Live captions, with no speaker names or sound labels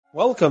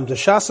Welcome to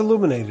Shas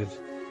Illuminated.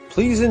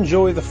 Please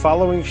enjoy the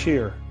following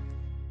shir.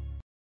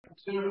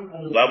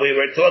 What we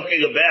were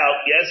talking about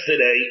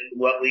yesterday,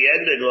 what we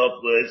ended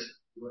off was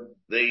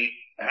the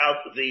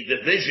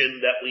division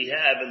that we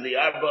have in the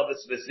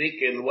Arbavas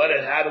Vesikin,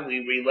 how do we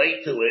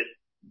relate to it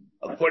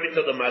according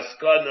to the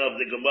Maskana of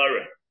the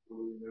Gemara.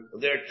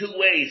 There are two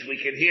ways we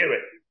can hear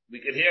it. We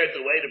can hear it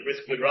the way the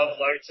Brisker Rav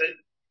learns it.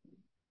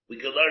 We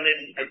can learn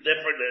it a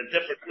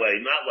different way,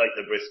 not like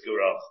the Brisker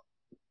Rav.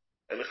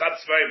 And the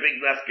Chap's very big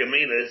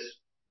nafkaminas,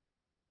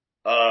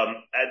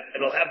 and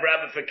it'll have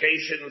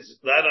ramifications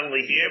not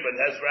only here,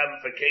 but has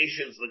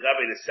ramifications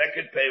regarding the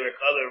second parak,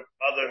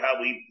 other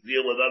how we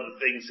deal with other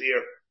things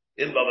here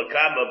in Bava,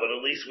 but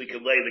at least we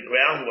can lay the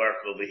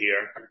groundwork over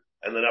here,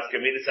 and the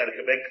nafkaminas how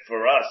to make it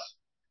for us.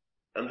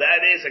 And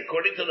that is,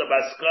 according to the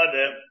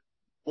Maskana,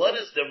 what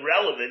is the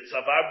relevance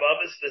of our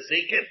Bavas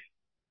Nezikin?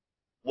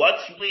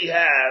 Once we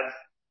have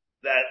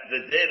that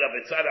the din of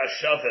Itzad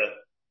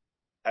HaShavah,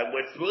 and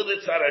we're through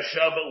the Tzad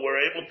HaShavah,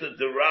 we're able to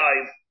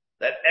derive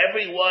that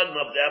every one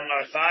of them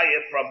are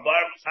chayiv from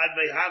bar chad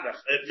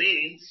mehanach. It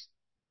means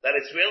that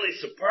it's really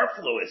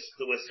superfluous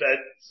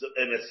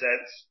in a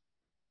sense,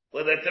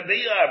 for there to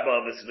be our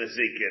Bavas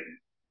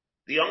Nezikin.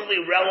 The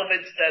only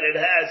relevance that it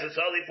has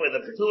is only for the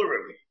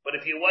Pturim. But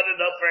if you want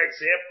to know, for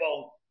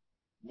example,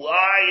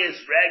 why is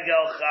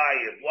Regel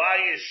chayiv?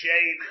 Why is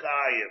Shein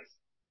chayiv?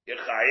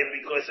 You're chayiv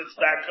because it's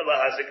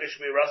Dakala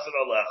Hazikashmi Rasan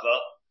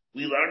Alecha.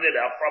 We learned it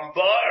out from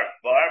bar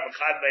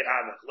v'chad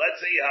mehanach.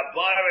 Let's say you have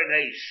bar and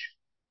eish.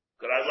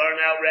 Could I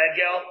learn out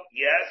Regel?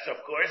 Yes,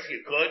 of course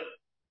you could.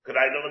 Could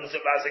I learn the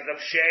mazik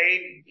of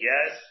Shein?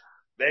 Yes.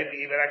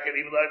 Maybe I could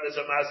even learn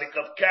the mazik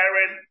of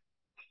Karen.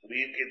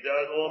 We could do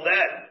all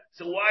that.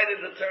 So why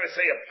did the Torah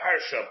say a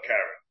parsha of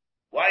Karen?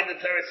 Why did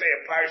the Torah say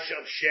a parsha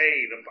of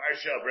Shein, a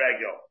parsha of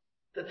Regel?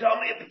 To tell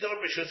me a P'tur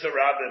B'shus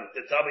HaRabim,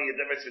 to tell me a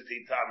difference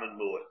between Tam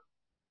and Mu'ah.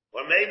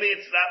 Or maybe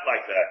it's not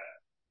like that.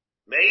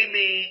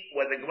 Maybe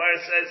when the Gemara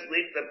says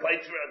leave the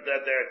paitra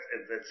that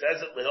it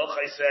says it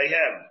lehilchai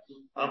seihem,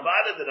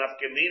 ambada the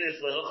nafkamin is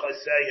lehilchai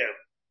seihem.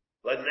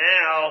 But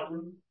now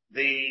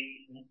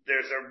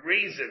there's a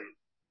reason,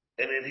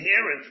 an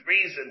inherent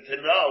reason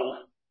to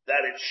know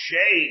that it's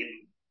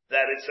shame,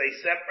 that it's a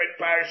separate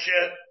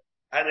parsha,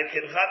 and a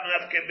kinchat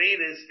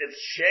nafkamin it's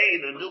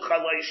shame, a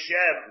nuchalai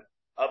shem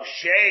of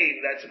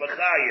shame that's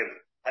machayiv,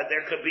 and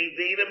there could be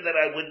dinim that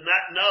I would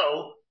not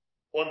know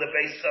on the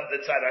basis of the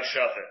tzad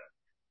hashavah.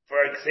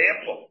 For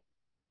example,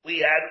 we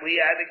had a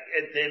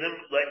dinim,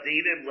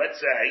 let's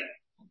say,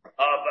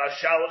 of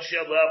Shalom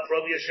Shalom,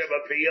 From Yashem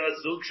Apiyah,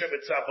 Zug Shem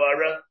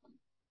Tzavara.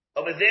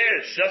 Over there,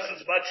 it's just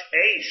as much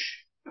Aish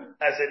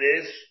as it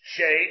is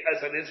Shay,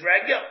 as it is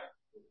Regel.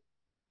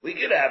 We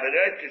could have it,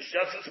 it's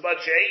just as much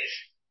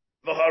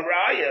Aish,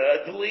 V'haraya,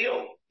 a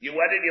Delil. You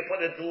went and you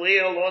put a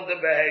Delil on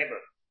the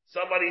behemoth.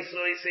 Somebody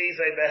sees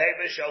a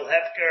behemoth shall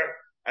hefker,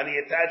 and he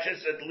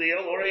attaches a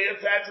Delil, or he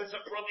attaches a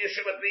From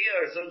Yashem Apiyah,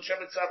 or Zug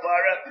Shem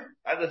Tzavara,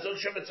 and the Zug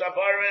Shem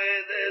Tzavara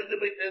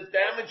is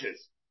damages.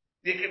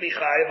 You can be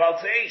chayiv al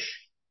teish.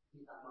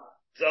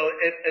 So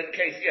in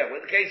case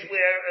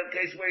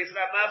where he's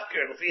not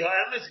mafker, if he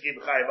ha'emes, he can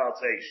be chayiv al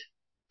teish.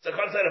 So it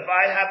comes out, if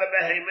I have a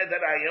behemoth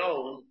that I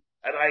own,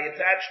 and I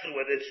attach to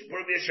it, it's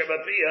From Yashem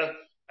Apiyah,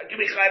 I can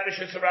be chayiv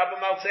b'shus harabim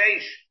al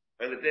teish.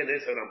 And the din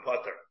is that I'm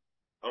putter.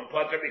 I'm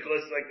putter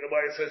because, like the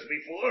Gemara says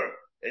before,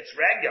 it's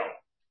regel.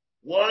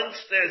 Once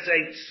there's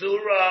a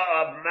tzura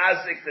of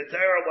mazik, the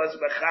Torah was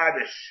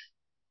mechadish.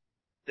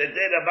 The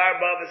din of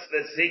our Bavas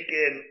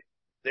Nezikin,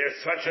 there's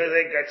such a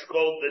thing that's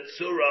called the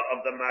tzura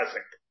of the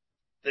mazik.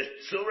 The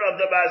tzura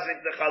of the mazik,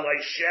 the chalai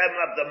shem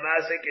of the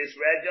mazik is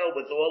regel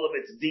with all of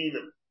its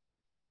dinim.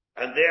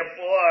 And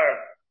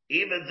therefore,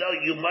 even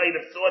though you might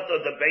have thought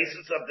on the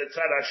basis of the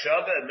tzad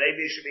hashavah,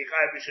 maybe it should be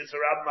chayav b'shus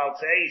harabim al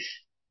teish.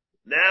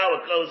 Now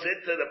it goes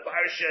into the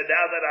parsha,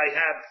 now that I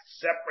have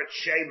separate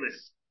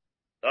shemus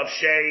of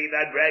Shein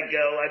and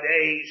Regel and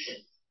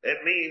Eish,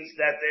 it means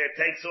that it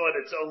takes on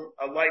its own,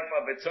 a life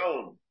of its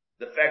own.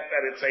 The fact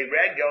that it's a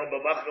Regel,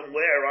 b'macham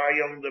where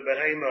I own the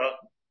behemoth,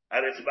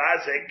 and it's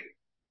Mazik,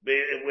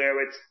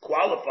 where it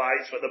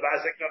qualifies for the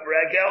Mazik of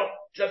Regel,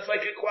 just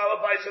like it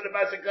qualifies for the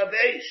Mazik of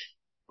Eish.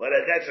 But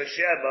it gets a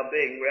shem of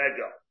being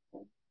Regel.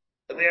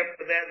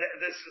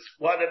 This is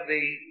one of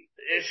the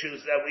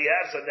issues that we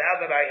have. So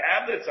now that I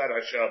have the Tzad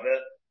HaShavah,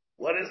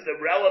 what is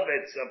the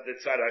relevance of the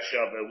Tzad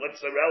HaShavah?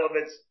 What's the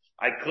relevance?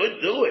 I could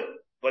do it,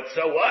 but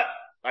so what?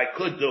 I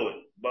could do it.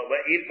 But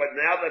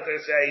now that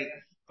there's a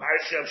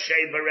Parsha of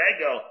Shei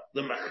Beregel,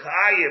 the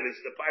Mechayiv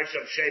is the Parsha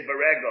of Shei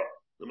Beregel.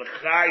 The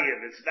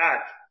Mechayiv is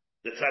not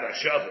the Tzad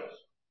HaShavah.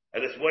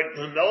 And it's important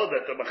to know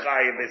that the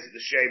Mechayiv is the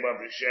Shem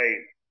of the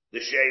Shem, the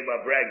Shem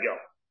of Regel.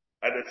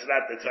 And it's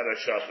not the Tzad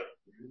HaShavah.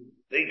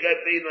 They could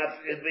be enough.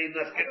 It'd be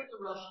enough.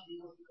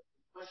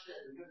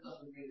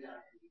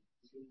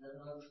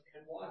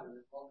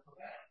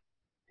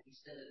 He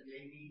said that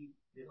maybe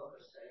the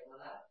other say, well,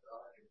 that's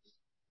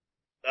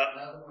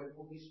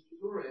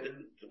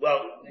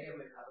Well,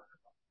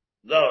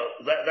 No,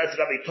 that's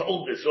got to be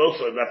told this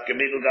also. Enough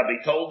Gaminu got to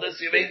be told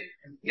this, you mean?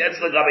 Yes,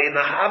 got to be in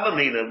the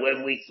Havamina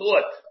when we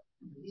thought.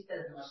 He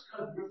said the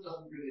Moscow group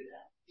doesn't agree with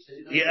that.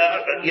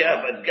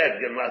 Yeah, but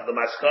again, the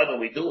Maskana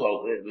we do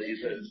hold it. He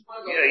says,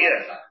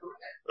 yeah.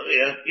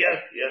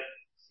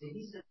 So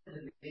he said that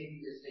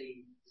maybe there's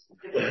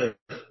a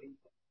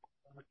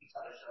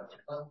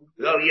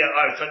Oh yeah,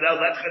 alright, so now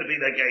that's gonna be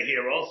the guy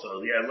here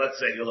also. Yeah, let's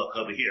take a look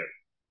over here.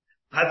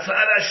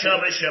 Hatzara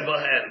Shavish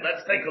Shabohen.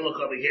 Let's take a look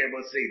over here,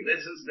 we'll see.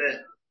 This is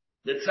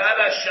the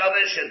Tzara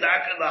Shavish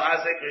Shadaka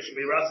Lahazek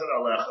Shmirasan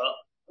Alecha.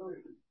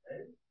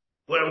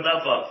 Where would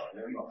that fall?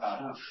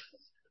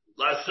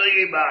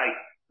 Lasuyi Bai.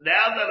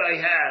 Now that I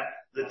have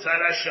the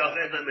Tzara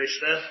Shavish in the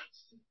Mishnah,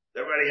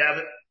 everybody have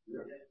it?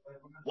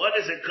 What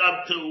does it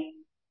come to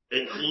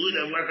include?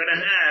 And we're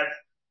gonna have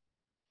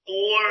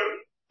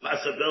 4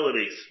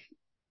 possibilities.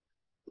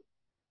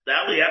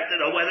 Now we have to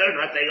know whether or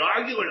not they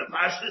argue in the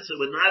Pashtus or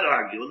would not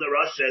argue. And the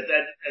Rosh said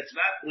that it's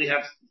not, we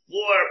have 4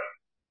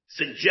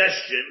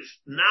 suggestions,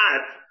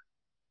 not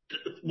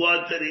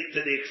one to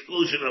the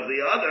exclusion of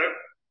the other.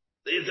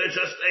 These are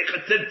just a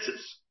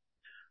consensus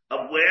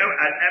of where,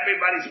 and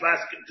everybody's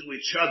masking to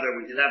each other.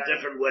 We can have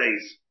different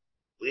ways.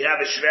 We have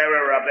a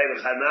Shvera Rabbeinu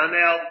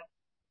Hananel,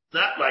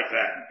 not like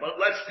that. But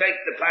let's take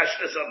the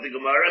Pashtus of the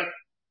Gemara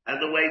and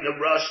the way the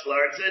Rosh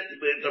learns it,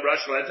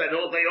 I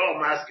know they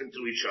all mask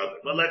to each other.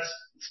 But let's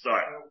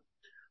start.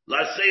 We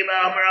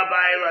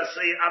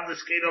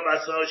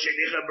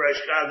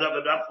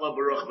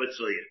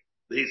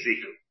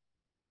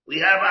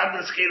have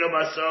Amnaskino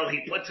Baso, he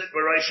puts it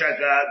Barosh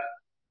Agag,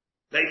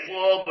 they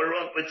fall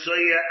Baruch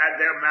Mitzuya and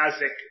they're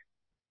mazik.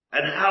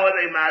 And how are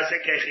they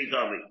mazik?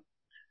 Echidami.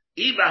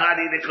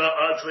 Ibahadi Nika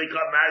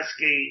Otzlika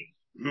Maski,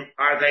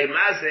 are they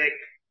mazik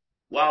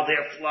while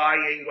they're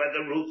flying when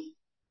the roof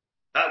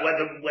when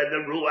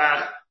the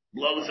ruach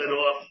blows it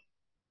off?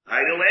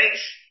 Hainu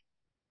Eish.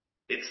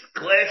 It's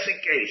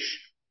classic Eish.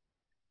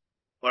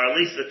 Or at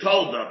least the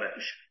told of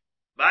Eish.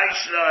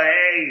 Vaishra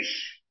Eish.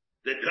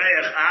 The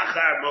Kayach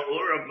Achar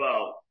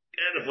Ma'urabo.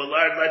 And if we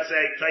learn, let's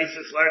say,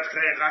 Taisus learns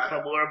Kayach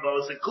Achar Ma'urabo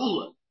is a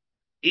Kula.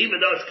 Even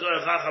though it's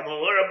Kayach Achar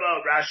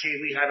Ma'urabo,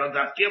 Rashi, we had on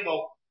Daf Gimel,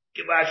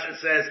 Kibasha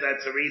says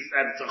that's a reason,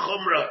 that it's a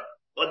Chumrah.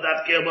 On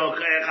Daf Gimel,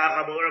 Kayach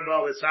Achar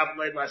Ma'urabo is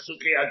Havle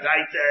Masuke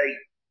Adaite,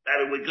 that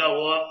it would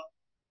go off.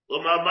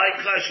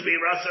 Umamaycha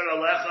shmirasar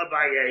alecha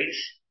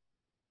bayesh.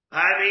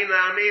 Hani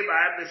nami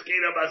ba'am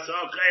neskina baso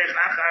kayach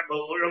achar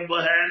ba'urim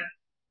bohen.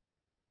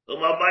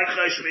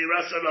 Umamaycha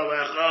shmirasar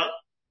alecha.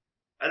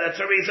 And that's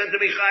a reason to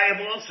be chayav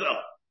also.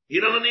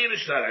 You don't need a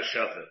shtar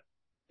shafir.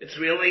 It's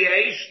really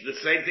eish. The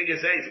same thing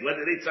as eish. What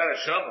did he tzara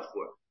shafir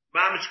for?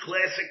 Mamish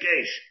classic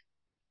eish.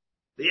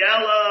 The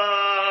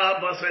Ella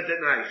basret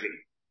enaychi.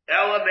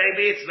 Ella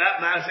maybe it's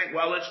not mazik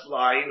while it's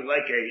flying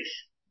like eish.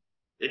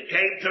 It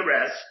came to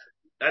rest.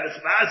 And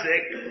it's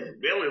mazik,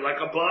 really like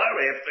a bar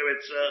after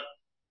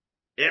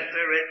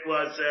it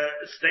was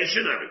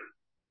stationary.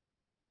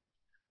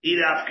 Eat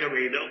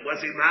afkarino.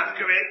 Was he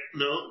mafkarit?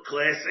 No.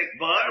 Classic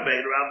bar.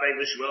 Made around by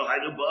the Shmuel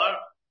Hainu bar.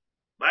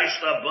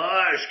 Maishla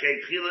bar.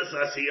 Shkei tchilas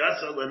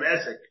asiyasa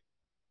lenesik.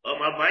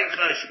 Oma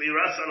maika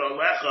shmirasa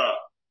alecha.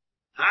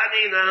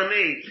 Hani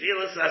nami.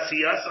 Tchilas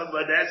asiyasa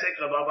lenesik.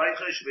 Oma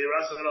maika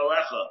shmirasa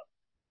alecha.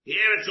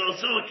 Here it's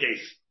also a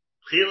case.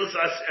 Chilus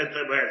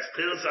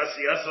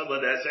asiyasa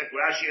l'nesek.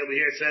 Rashi over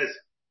here says,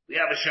 we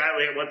have a shayla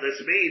here what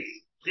this means.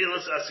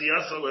 Chilus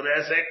asiyasa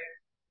l'nesek.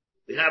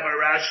 We have a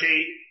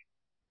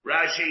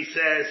Rashi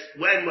says,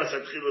 when was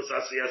it chilus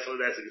asiyasa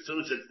l'nesek? As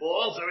soon as it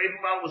falls, or even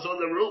while it was on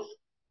the roof?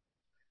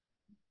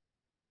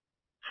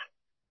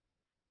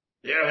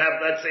 Here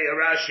have, let's say, a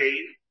Rashi.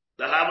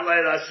 The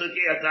Havalei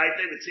Lasuki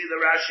Ataite, let's see the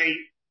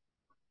Rashi.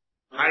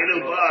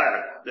 Hainu bar.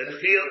 The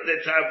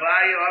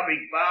Tarvayo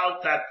Amikbal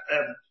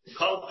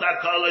Kol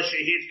Takola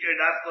Shehidkir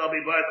Naflo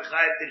Mibar the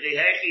Chayat the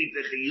Jehechi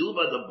the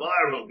Chiyuba the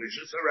bar who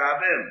Bishus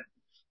Rabim.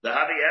 The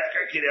Havi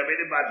Efker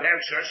Kidamid by Pam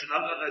Shursh and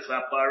Okakas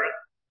Vapara.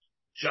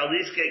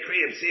 Shaliske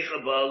Kriyam Sicha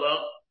Bolo.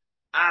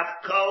 Af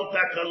Kol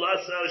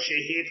Takoloso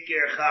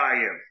Shehidkir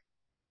Chayim.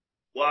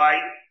 Why?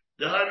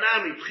 The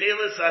Hanami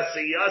Tchilas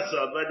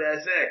Asiyasa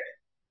Badezek.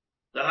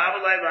 The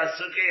Havalai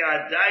Vasuke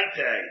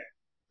Adaite.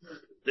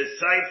 The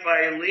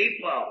Sci-Fi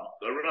Lipo,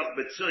 the Ruch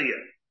Mitsuya.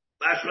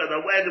 That's where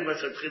the wedding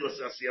was at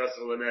Chilas Asiyasa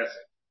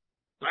L'nesek.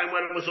 Time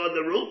when it was on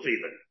the roof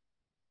even.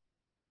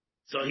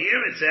 So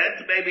here it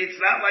said, maybe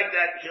it's not like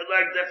that, you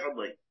learn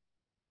differently.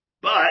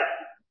 But,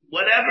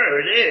 whatever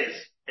it is,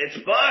 it's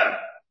bar.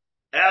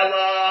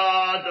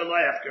 Ella the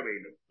life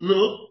karina.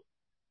 No.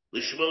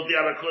 L'shmuel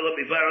di'amakula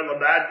bivar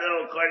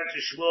l'madno, according to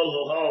Shmuel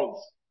who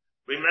holds.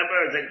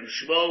 Remember the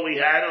Shmuel we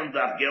had on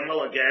Daf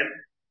Gimel again?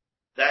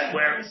 That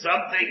where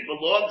something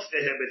belongs to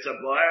him, it's a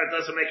bar, it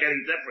doesn't make any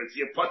difference.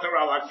 You putter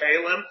ala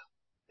kalim,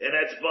 and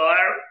it's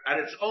bar, and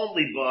it's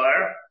only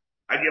bar,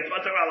 and you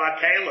putter ala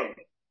kalim.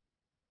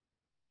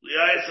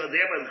 So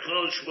there was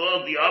Chol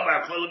Shmuel, the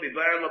Omar, Chol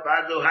Bibar,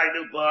 Labando,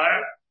 Hainu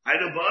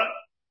bar.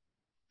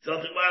 So to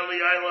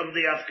Mali Island,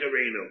 the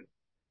Afkarinu.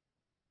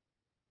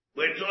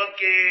 We're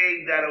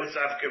talking that it was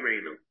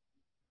Afkarinu.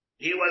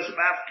 He was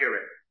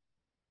Mafkarin.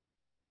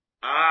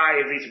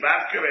 If he's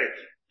mafkarit,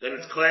 then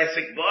it's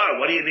classic bar.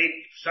 What do you need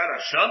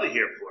Sarah Shava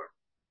here for?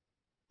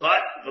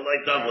 But, for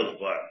like double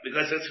bar.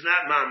 Because it's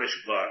not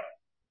mamish bar.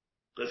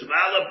 Because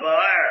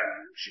Malabar,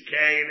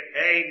 Shikain,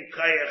 Ein,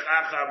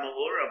 Kayachacha,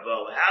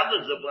 Ma'urabo. How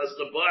was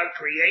the bar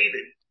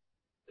created?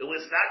 It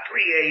was not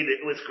created,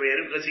 it was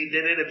created because he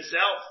did it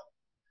himself.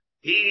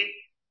 He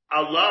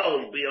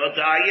alone,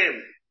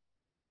 Biodayim,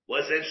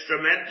 was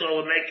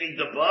instrumental in making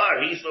the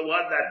bar. He's the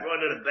one that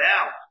brought it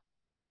about.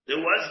 There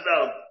was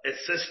no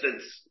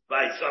assistance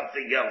by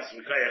something else.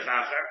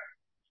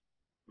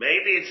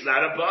 Maybe it's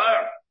not a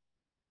bar.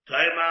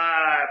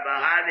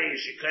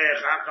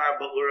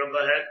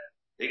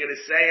 They're going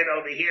to say it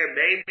over here.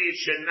 Maybe it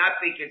should not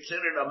be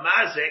considered a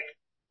mazik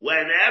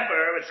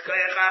whenever it's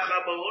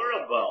kayachacha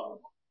ba'urabo.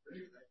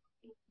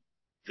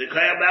 The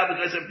kayabal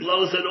because it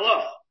blows it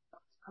off.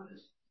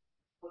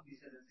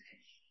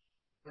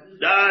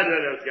 No,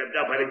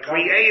 but it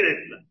created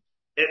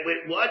it.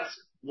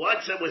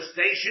 Once it was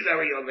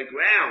stationary on the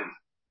ground,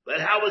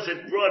 but how was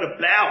it brought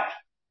about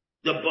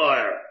the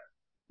bar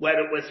when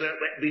it was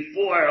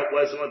before it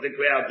was on the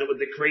ground? With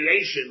the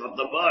creation of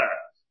the bar.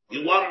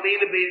 You want me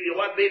to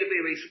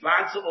be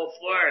responsible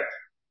for it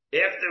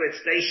after it's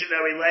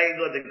stationary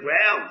laying on the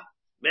ground?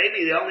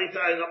 Maybe the only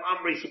time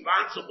I'm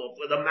responsible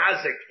for the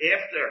mazik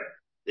after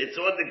it's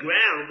on the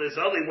ground is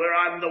only where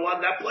I'm the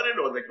one that put it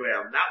on the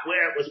ground, not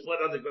where it was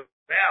put on the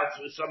ground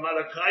through some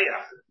other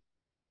kayach.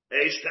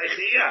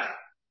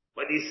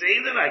 But you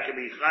see that I can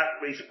be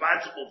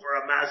responsible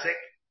for a mazik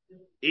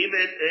even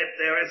if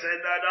there is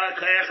another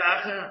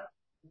kayach.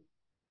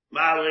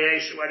 What are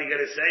you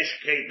going to say?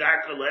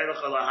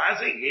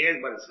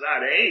 But it's not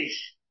Aish.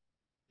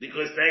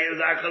 Because they are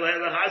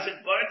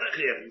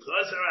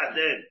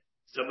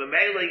so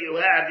you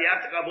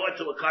have to come on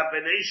to a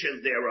combination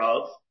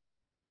thereof.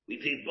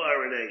 We teach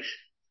bar and Aish.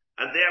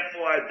 And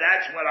therefore,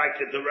 that's what I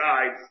could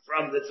derive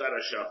from the Tzara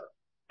Shava.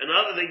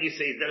 Another thing you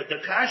see, the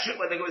Kasha,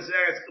 when the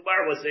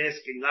Gemara was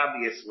asking,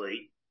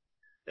 obviously,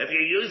 if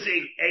you're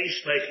using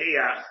Aish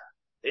Techiach,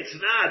 it's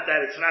not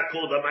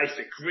called a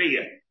Maisa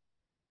Kriya.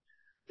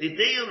 The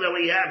deal that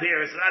we have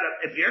here is not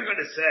if you're going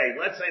to say,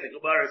 let's say the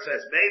Gemara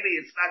says, maybe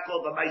it's not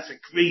called the Maisa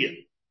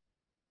Kriya.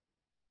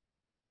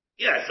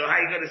 Yeah, so how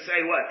are you going to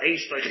say what?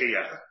 Eish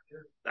Techiach.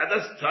 That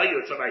doesn't tell you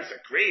it's a Maisa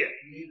Kriya.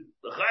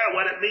 The Chaya,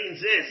 what it means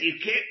is, you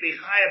can't be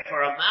Chaya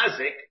for a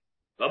Mazik,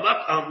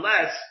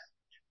 unless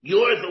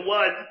you're the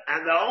one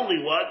and the only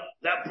one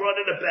that brought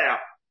it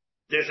about.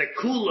 There's a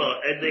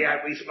Kula and they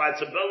have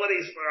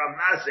responsibilities for a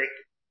Mazik.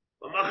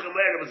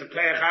 It was a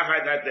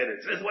Kayachachai that did it.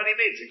 It says what he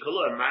means, a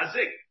Kula and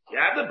Mazik. You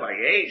have it by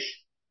Eish.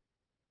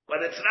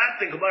 But it's not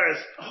the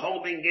Gemara's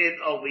holding it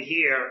over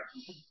here,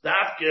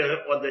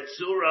 Dafka or the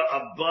Tzura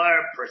of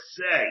Bar per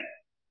se.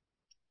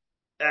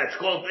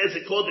 Is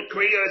it called the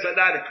Kriya or is it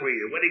not a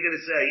Kriya? What are you going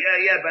to say?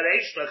 Yeah, but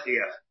Eish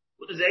Tachiach.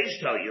 What does Eish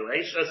tell you?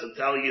 Eish doesn't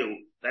tell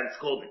you that it's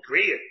called the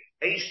Kriya.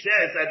 Eish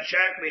says that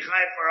Shak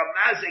Michai for a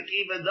Mazik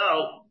even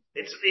though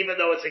it's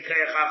a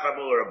Kayachacham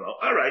Urabo.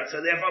 Alright, so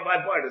therefore by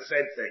Bar the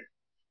same thing.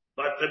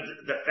 But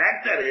the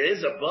fact that it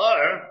is a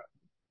bar,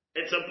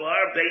 it's a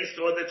bar based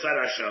on the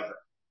Tzara Shava.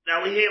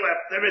 Now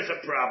there is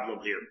a problem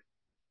here.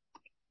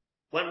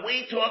 When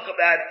we talk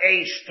about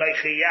Eish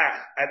Teichiyach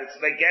and it's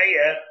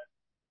Negeya,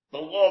 the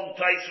long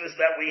taisvus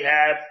that we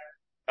have,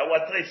 and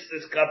what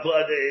this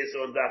Kabbalah is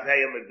on Daf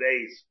Hayim and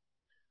Beis.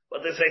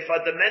 But there's a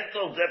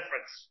fundamental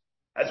difference.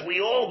 As we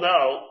all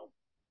know,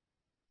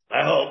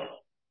 I hope,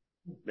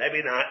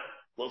 maybe not,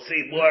 we'll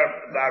see more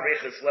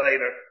Barichas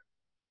later.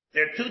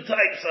 There are two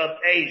types of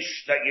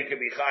Eish that you can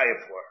be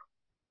chayav for.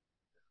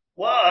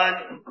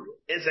 One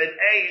is an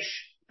Eish,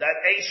 that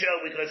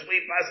Eisha, because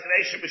we pass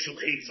Eisha Mishum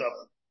Chitzah.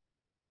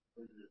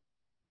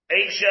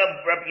 Eisha,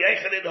 Rabbi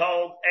Yechanan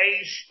hold,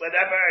 Eish,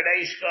 whenever an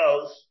Eish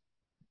goes,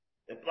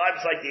 it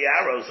bloods like the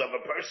arrows of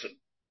a person.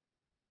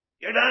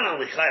 You're not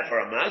only chayav for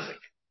a mazik.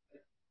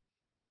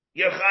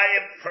 You're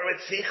chayav for a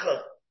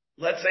tzicha.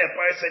 Let's say a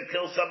person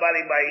kills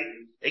somebody by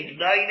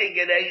igniting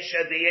an Eish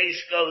and the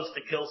Eish goes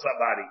to kill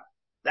somebody.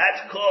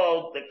 That's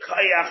called the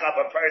kayach of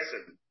a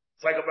person.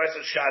 It's like a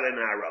person shot an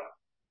arrow.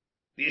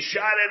 You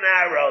shot an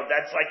arrow,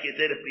 that's like you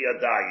did it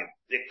biyadayim.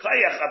 The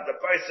kayach of the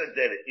person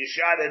did it. You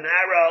shot an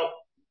arrow,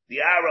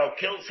 the arrow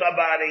killed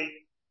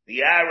somebody,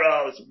 the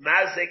arrow is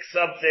mazik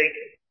something.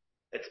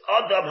 It's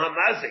adam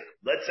hamazik.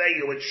 Let's say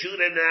you would shoot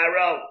an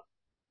arrow,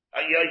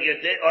 or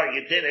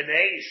you did an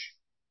eish,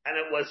 and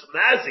it was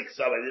mazik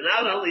somebody.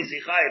 Not only is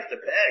he chayiv to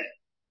pay,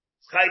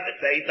 he's chayiv to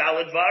pay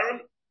daled varim,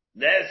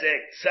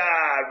 nezek,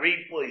 tsar,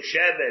 ripuy,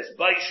 sheves,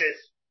 baishis.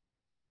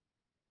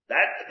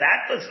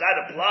 That does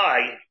not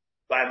apply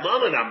by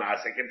mammon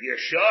hamazik. If your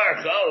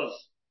shar goes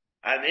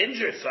and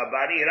injures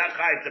somebody, you're not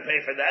chayiv to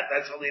pay for that.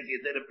 That's only if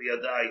you did it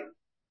biyadayim.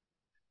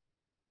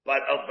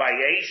 But of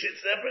Bayesh,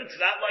 it's different. It's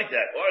not like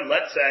that. Or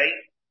let's say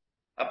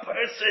a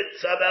person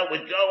somehow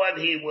would go and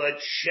he would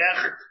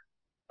shecht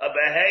a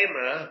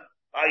behema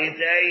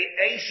ayidei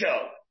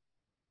eisho.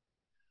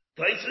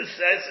 Tosfos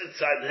says in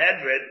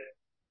Sanhedrin,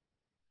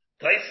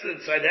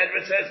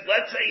 says,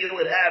 let's say you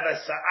would have a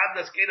sa'ad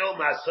naskino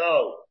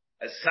maso,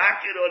 a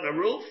socket on the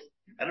roof,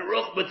 and the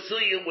roof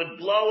Mitsuya would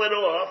blow it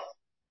off,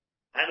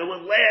 and it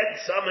would land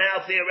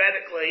somehow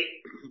theoretically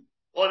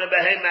on a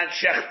behemoth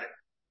shechter.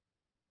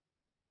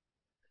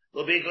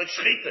 Will be a good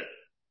shechita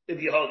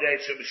if you hold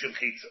Eisha Mishum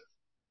Chitza.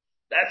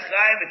 That's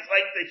chaim. It's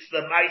like it's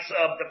the Maisa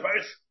of the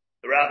person.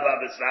 The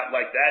Rambam is not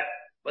like that,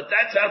 but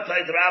that's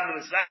outside the Rambam.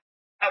 It's not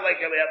like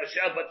we have a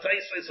shell, but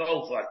Taisvis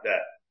holds like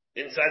that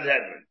in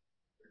Sanhedrin.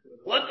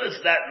 What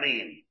does that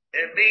mean?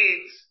 It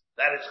means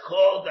that it's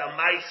called a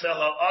Maisa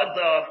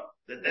Ha'adam,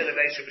 the din of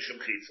Eisha Mishum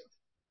Chitza.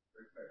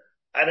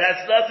 And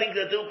has nothing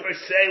to do per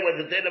se with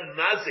the din of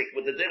Mazik,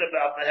 with the din of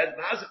has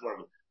Mazik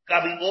on it.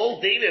 Can be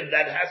all dinim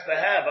that has to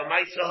have a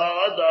Maisa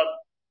Ha'adam.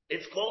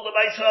 It's called a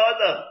Maisa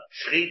Ha'adam.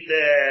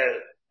 Shchita,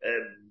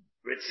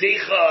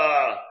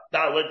 Ritzicha,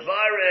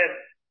 Daladvarim.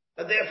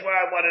 And therefore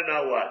I want to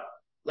know what.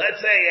 Let's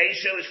say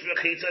Eisha is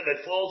Shechitza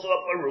that falls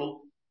off a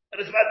roof.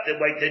 And it's about,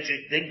 wait, did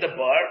you dig the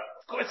bar?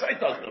 Of course I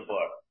dug the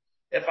bar.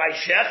 If I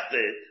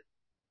shechted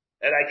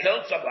and I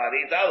killed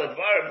somebody,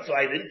 Daladvarim, so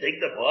I didn't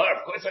dig the bar,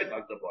 of course I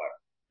dug the bar.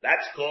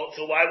 That's called,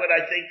 so why would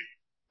I think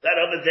that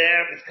over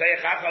there, it's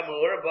Kayachacham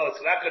Urbo,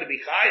 it's not going to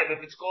be Chayim.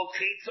 If it's called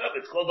Chitza,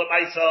 it's called a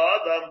Maisa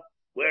Adam,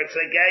 where it's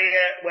a gay,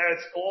 where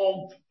it's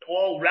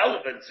all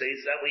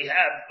relevancies that we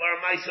have for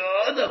a Maisa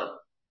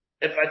Adam.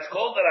 If it's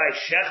called that I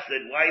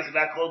shechted, why is it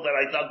not called that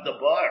I dug the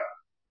bar?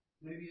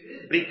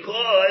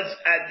 Because,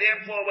 and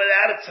therefore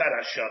without a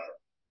tzara shava,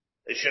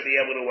 it should be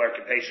able to work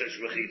in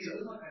Pesach Rechitza.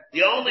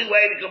 The only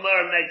way the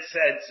Gemara makes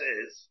sense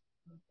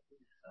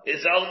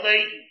is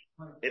only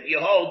if you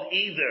hold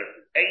either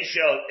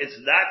Eisha is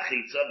not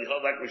Chitza, you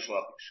hold like Rish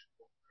Lakish.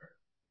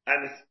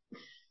 And it's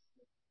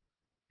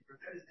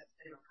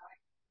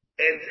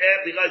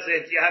because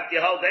if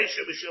you hold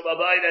Eisha Mishum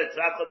Abayda, it's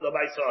not called the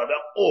Maisada,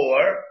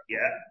 or,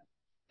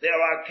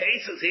 there are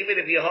cases, even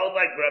if you hold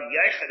like Rabbi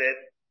Yechanan,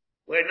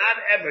 where not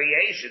every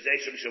Eisha is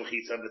Eisha Mishum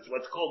Chitza, it's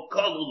what's called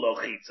Kolulo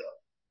Chitza.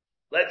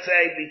 Let's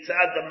say,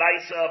 besides the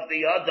Maisa of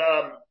the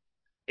Adam,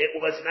 it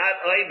was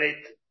not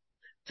oimid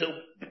to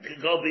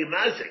go be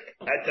mazik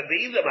and to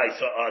be the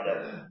Maisa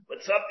Adam,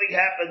 but something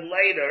happened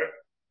later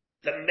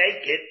to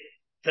make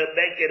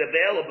it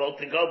available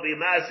to go be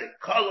mazik.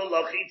 Kolu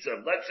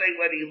lochitzah. Let's say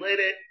when he lit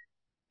it,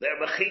 the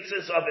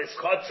mechitzas of his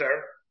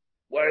chotzer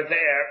were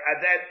there,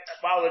 and then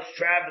while it's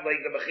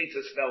traveling, the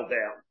mechitzas fell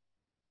down.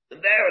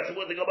 And there, it's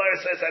what the Gemara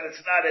says that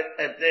it's not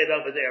a din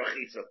over there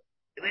mechitzah.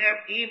 And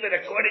there, even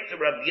according to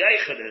Rabbi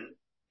Yechanan,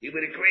 he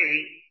would agree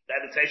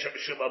that it's Eisha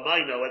Mishum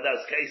Amayno in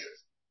those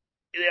cases.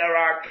 There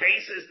are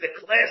cases, the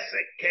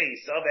classic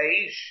case of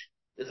Eish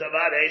is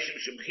about Eish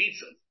Mishum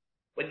Chitza.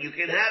 When you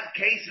can have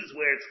cases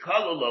where it's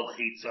Kalolo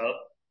Chitza,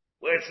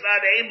 where it's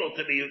not able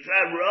to be, it's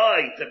not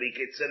right to be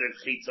considered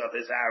Chitza of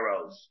his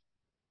arrows.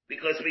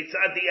 Because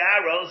beside the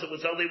arrows, it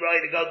was only right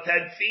to go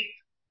 10 feet,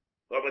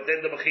 or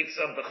within the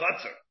Mechitza of the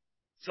Chutzner.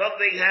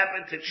 Something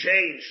happened to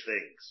change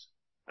things.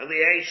 And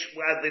the Eish,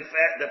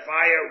 the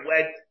fire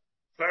went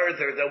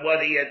further than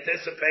what he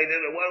anticipated,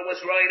 and what it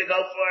was right to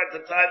go for at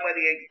the time when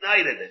he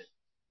ignited it.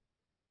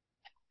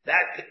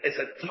 That is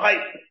a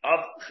type of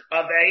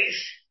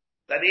Eish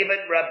that even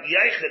Rabbi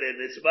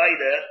Yechanan is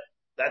Maida,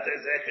 that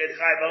is a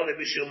Chayv only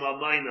Mishum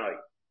Amaynai.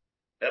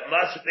 It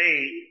must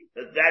be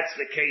that that's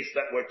the case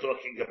that we're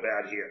talking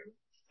about here.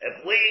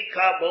 If we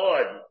come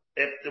on,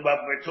 what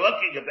we're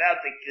talking about,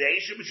 the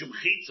Eish Mishum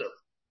Chitza,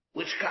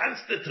 which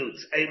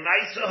constitutes a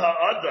Maisa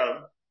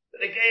Ha'adam,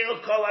 then again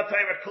it'll call a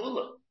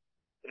Tairakula.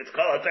 If it's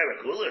called a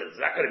Tairakula, it's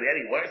not going to be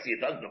any worse. You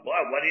dug the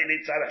bar. What do you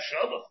need Tzara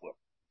Shava for?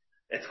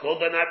 It's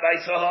called a not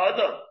Maisa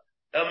Ha'adam.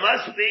 It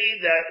must be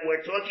that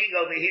we're talking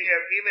over here,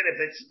 even if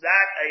it's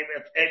not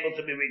able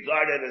to be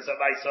regarded as a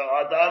Maisa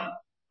Adam,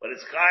 but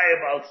it's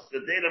Chayav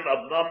the dinim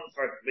of Mum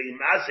for being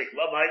Mazik,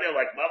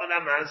 like Mum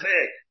and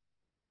Mazik,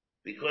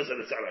 because of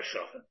the Tzara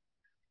Shava.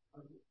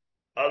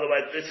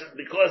 Otherwise, this is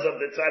because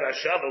of the Tzara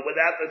Shava.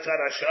 Without the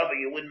Tzara Shava,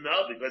 you wouldn't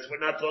know, because we're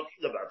not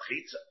talking about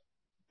Chitza.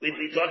 We'd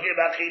be talking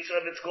about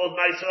Chitza if it's called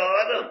Maisa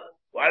Adam.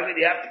 Why would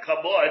you have to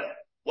come on?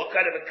 What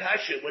kind of a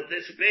kasha would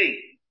this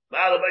be?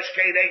 What do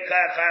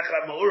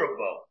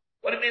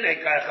you mean,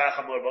 who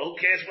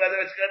cares whether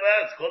it's good or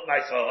not? It's called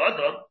Maisa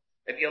Adam.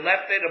 If you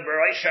left it a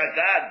Berai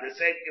Shagad, the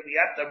same, if you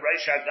have the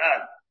Berai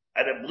Shagad,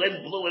 and the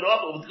blind blew it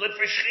off, it was good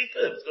for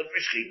Shechita. It's good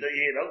for Shechita.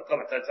 You don't come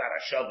to Tzara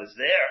Shav is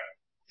there.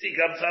 See,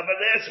 comes over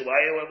there, so why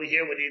are you over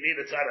here when you need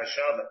a Tzara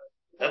Shav?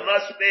 It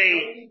must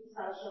be,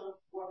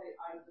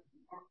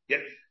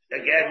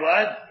 again,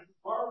 what?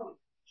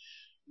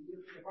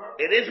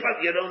 It is,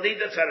 but you don't need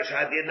the Tzara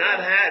Shav. You not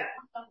had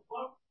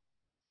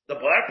the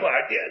bar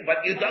part,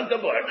 but you dug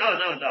the bar. No.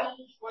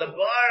 The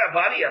bar,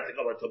 why do you have to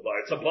go into the bar?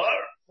 It's a bar.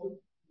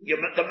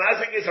 The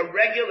mazik is a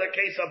regular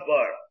case of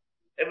bar.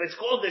 If it's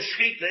called the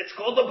shechita, it's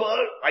called the bar.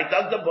 I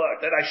dug the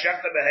bar. Did I shech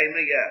the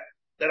behema? Yeah.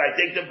 Did I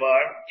dig the bar?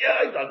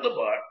 Yeah, I dug the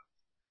bar.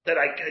 Did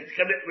I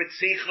commit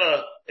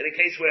ritzicha in a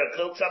case where I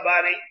killed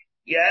somebody?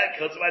 Yeah, I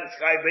killed somebody. It's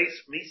guy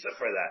misa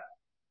for that.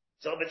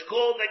 So if it's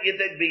called that you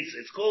did misa,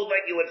 it's called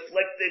that you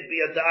inflicted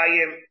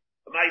biadayim,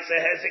 ma'isa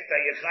hesek,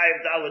 that you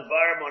chayiv dalad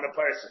varim on a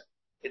person.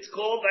 It's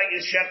called that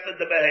you shechted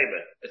the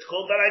behemoth. It's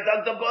called that I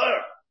dug the bar.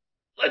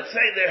 Let's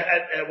say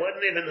there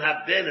wouldn't even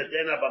have been a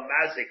din of a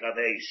mazik of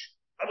Eish.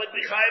 I would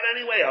be chayiv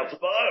anyway, out the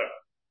bar.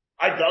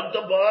 I dug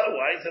the bar.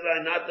 Why did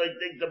I not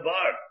dig the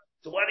bar?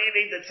 So what do you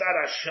need the tzad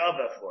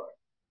hashava for?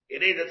 You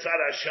need the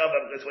tzad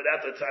hashava because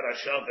without the tzad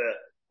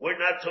hashava, we're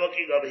not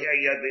talking over here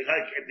yet the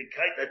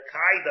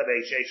kind of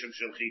Eish Eshim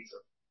Shulchitza.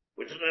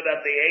 We're talking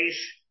about the Eish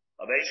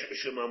of Eshim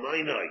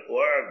Shumamainai,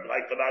 or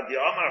like about the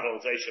Amar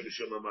holds Eshim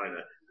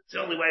Shumamainai. It's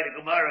the only way the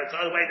Gemara. It's the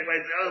only way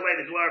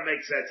the Gemara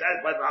makes sense.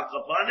 That's what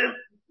Al-Kapanim.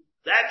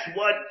 That's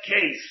one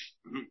case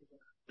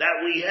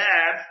that we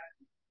have.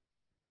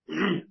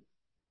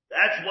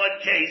 That's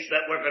one case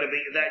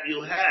that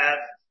you have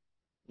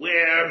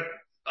where,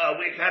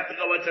 we have to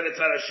go into the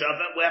Tzad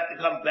HaShavah. We have to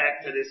come back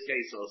to this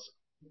case also.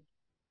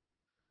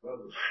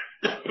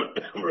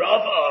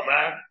 Rava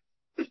Omar.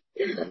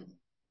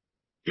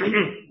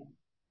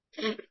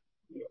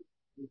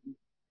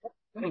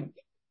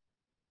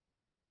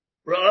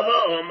 Rava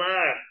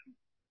Omar.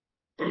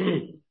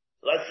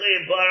 Let's say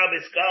Bara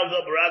Miskaldo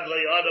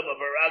Baraglay Adam of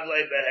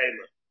Baraglay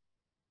Behema.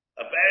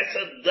 A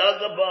person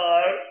dug a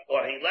bar,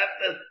 or he left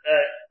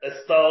a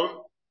stone,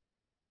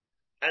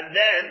 and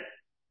then,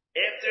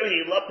 after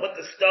he put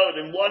the stone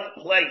in one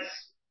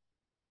place,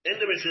 in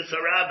the Rishus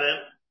Harabim,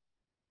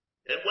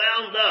 it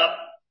wound up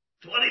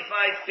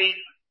 25 feet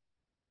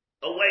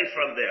away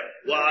from there.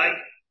 Why?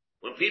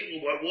 When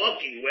people were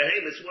walking, where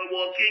Hamas were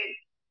walking,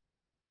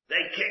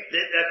 they kicked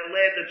it and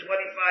landed 25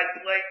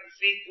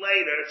 feet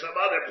later at some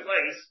other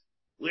place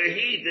where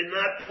he did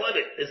not put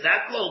it. Is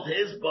that called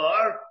his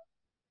bar?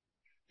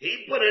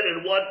 He put it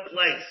in one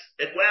place.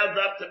 It wound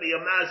up to be a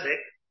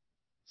mazik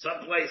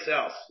someplace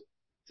else.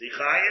 Is he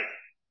chayiv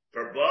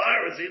for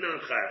bar, or is he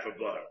not chayiv for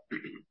bar?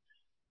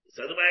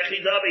 So the way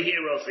Chidabi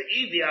here also,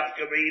 Idi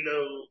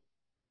Afkarinu,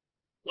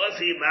 was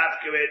he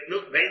Mafkarit?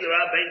 Look, Bein the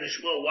Rab, Bein the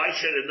Shmuel, why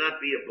should it not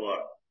be a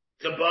bar?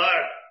 It's a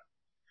bar.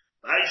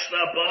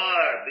 Aishla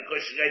bar,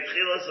 because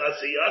Shigaytchilas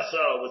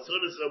Asiyasa, as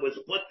soon as it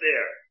was put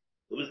there,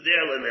 it was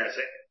there,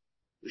 Lenesek.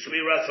 It should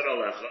be Rasan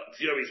Alecha.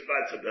 It's your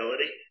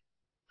responsibility.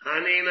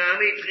 Hani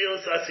Nami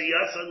Tchilas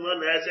Asiyasa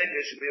Lenesek,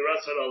 it should be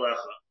Rasan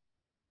Alecha.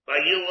 By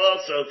you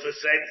also, it's the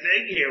same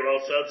thing. Here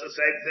also, it's the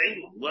same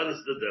thing. What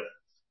is the difference?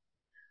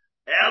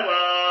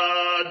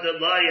 Ella the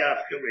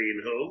Layaf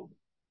Karinu.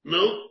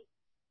 No.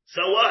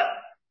 So what?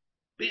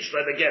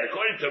 Bishlam again,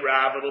 according to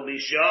Rav, it'll be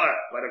sure.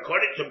 But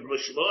according to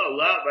Shmuel,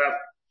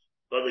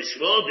 but the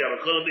Shmuel, there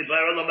could be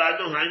bar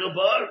lamagno hainu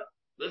bar.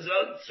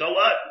 So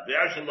what? The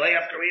Arshal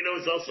Layaf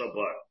Karinu is also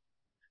bar.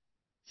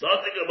 So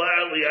think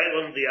about the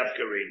island the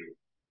Afkarinu.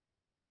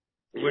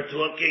 We're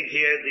talking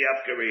here the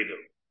Afkarinu.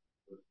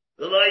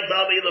 The Lay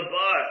Dabi the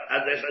bar,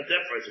 and there's a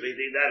difference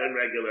between that and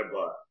regular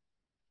bar.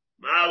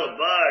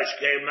 Malabash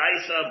came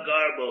Maisav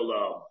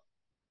Garbulo.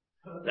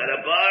 That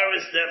a bar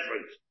is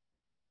different.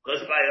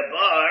 Because by a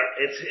bar,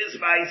 it's his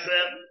Maisa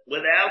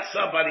without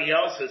somebody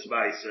else's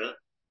Maisa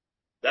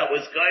that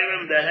was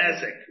Gairim the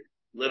Hezek,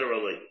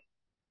 literally.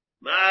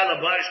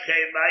 Malabash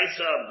came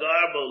Maisav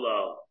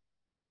Garbulo.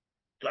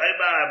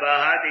 Taimar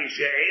Bahadi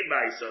She'e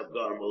Maisav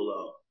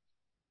Garbulo.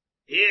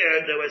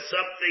 Here, there was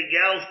something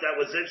else that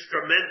was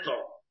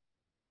instrumental.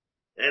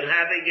 And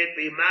having it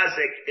be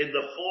mazik in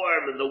the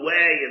form, in the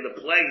way, in the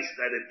place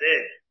that it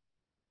did.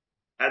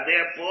 And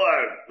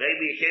therefore,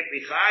 maybe it can't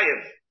be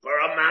chayiv for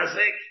a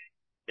mazik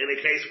in a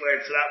case where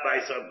it's not by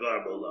some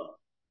garbulo.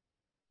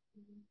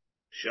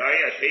 Shar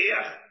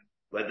Yachiyach.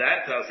 But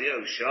that tells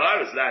you,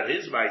 Shar is not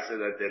his maisa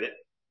that did it.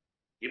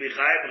 You be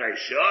chayiv like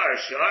Shar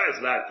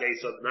is not a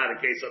case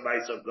of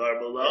maisa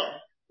garbulo.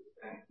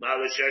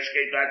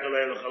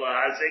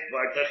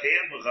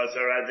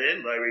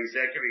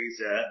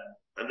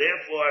 And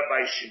therefore,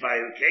 by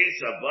the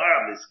case of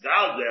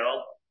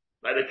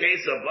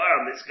Bar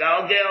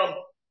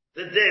Misgalgel,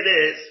 the din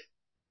is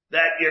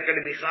that you're going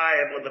to be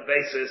chayav on the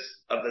basis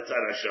of the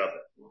Tzad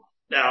HaShavah.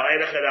 Now,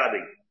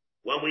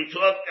 when we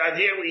talk, and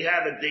here we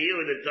have a diyu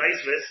and a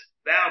taisvis,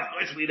 now of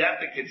course we'd have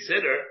to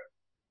consider,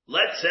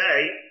 let's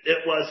say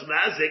it was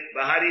mazik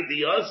bahari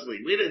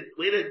diozli. We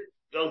didn't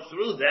go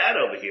through that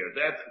over here.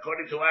 That,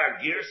 according to our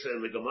Girsa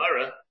in the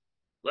Gemara,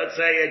 let's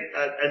say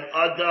an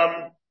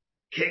Adam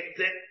kicked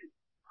it,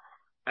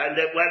 and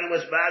that when it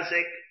was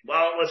mazik,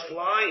 while it was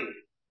flying,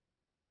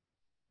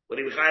 would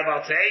he be chayav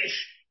al teish?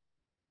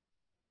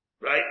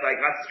 Right? Like,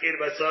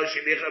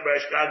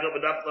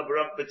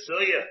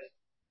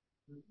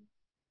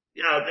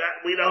 you know, that,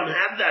 we don't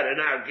have that in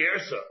our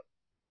Girsa.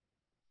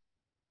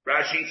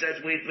 Rashi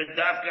says we do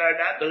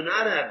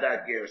not have that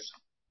Girsa.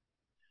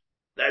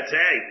 That's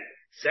A.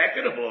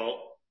 Second of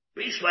all,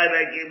 we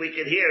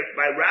can hear,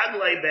 by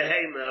Raglai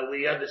Behema,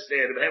 we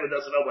understand, Behema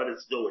doesn't know what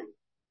it's doing.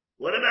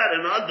 What about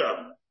an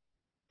Adam?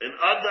 An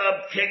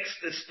Adam kicks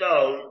the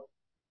stone,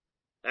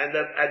 and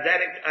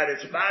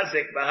it's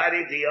Bazik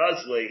Bahari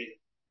Diozli,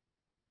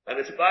 and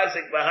it's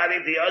Bazik Bahari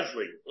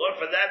Diozli. Or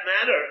for that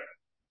matter,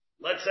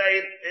 let's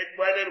say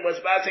when it was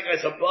Bazik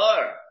as a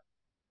bar,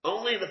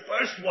 only the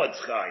first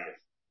one's chayiv.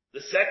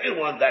 The second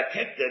one that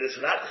kicked it is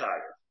not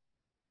chayiv.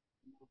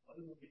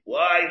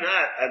 Why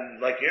not?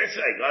 And like you're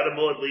saying,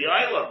 Adamud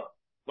Li'aylam.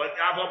 But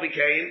Aval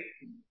became,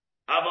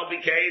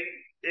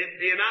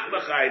 you're not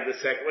Machai the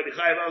second one,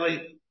 you're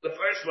only the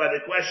first one.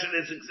 The question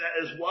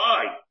is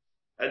why?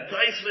 And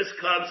Taisvis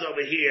comes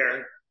over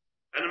here,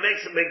 and it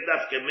makes a big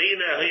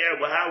nafkamina here,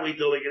 well, how are we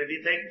doing it? If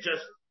you take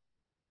just,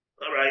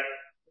 alright,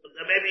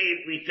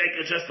 maybe we take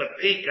just a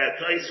peek at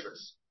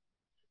Taisvis.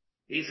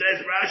 He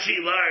says,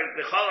 Rashi learned,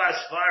 the Chol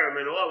Asfarim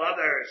and all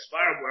other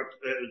Sfarim work,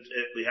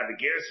 we have a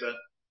Girsa,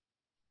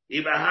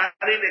 that's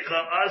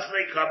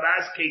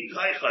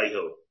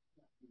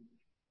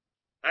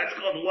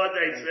called one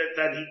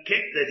that he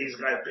kicked it. He's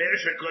got a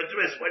perish or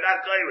kudris. We're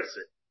not gyrus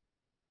it.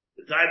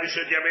 The time we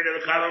should get rid of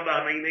the kalam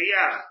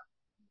b'haminiyach.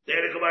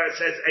 There the Gemara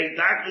says, "A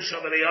darkness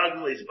of the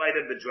ugly is by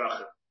the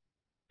bedrachim,"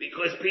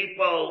 because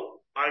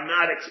people are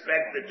not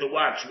expected to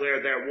watch where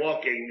they're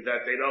walking,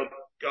 that they don't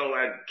go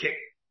and kick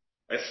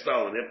a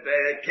stone. If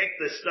they kick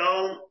the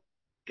stone,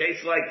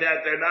 case like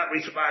that, they're not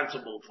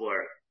responsible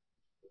for it.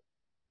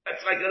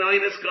 That's like an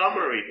oinus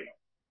gomer even.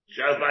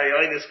 Shows by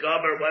oinus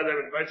gomer whether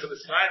it burns in the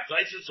sky,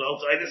 places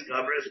also oinus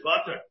gomer is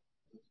butter.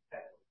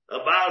 A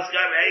Baal's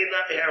gomer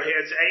here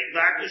it's eight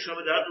darkness of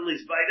the ugly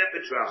is by the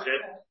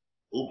bedrachim.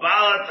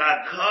 Ubalat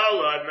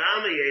hakala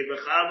nami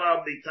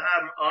b'chava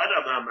bitam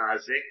adam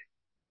hamazik.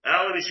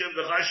 El mishum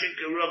b'chashin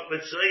keruch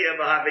b'tzuya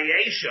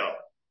v'haviyesho.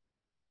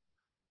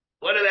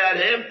 What about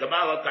him? The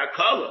Balat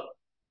hakala.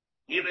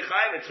 If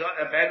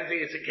anything,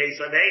 it's a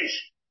case of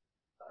Aish.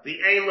 The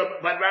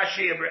Eilim, but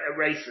Rashi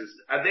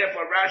erases, and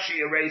therefore Rashi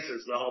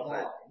erases the whole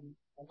thing.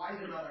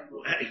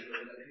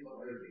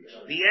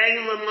 The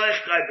Eilim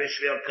lechkai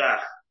b'shvil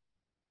kach.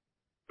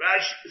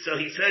 So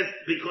he says,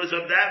 because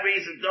of that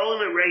reason,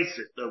 don't erase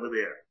it over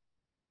there.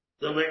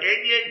 The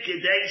le'inyan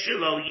kidei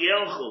shelo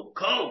yelchu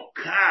kol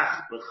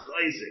kach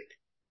b'chayzik.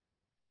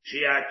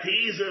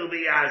 Shi'atizu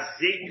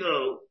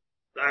v'yaziku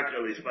d'arko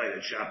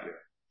l'ispayin shapir.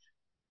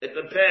 It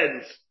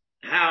depends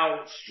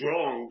how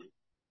strong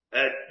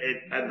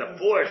and the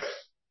force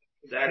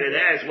that it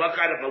has, what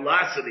kind of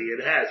velocity it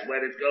has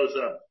when it goes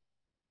up.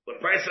 When a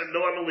person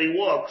normally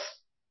walks,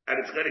 and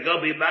it's going to go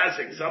be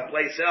mazik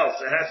someplace else,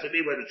 it has to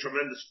be with a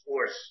tremendous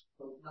force.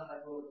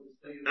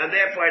 And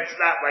therefore it's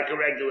not like a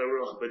regular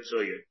ruach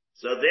b'tzuya.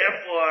 So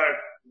therefore,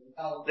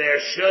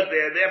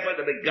 therefore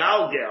the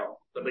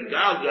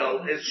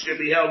megalgel should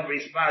be held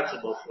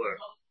responsible for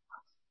it.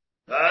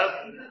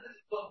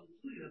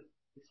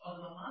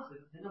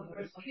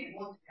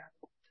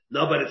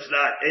 No, but it's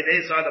not. It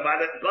is on the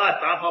matter. But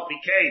Alpha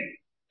became.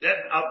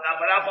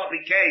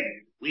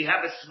 We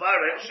have a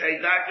svarim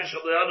sheidakish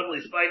of the other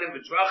spainim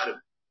betrachim.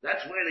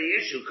 That's where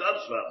the issue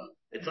comes from.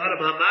 It's on a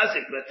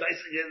hamazik, but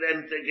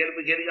then to get a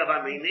beginning of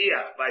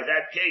aminiyah by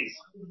that case.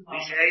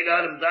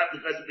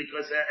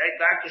 Because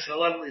eidakish of the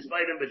other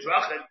spainim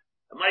betrachim,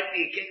 it might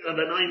be a king of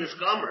the noinus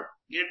gomer.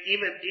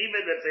 Even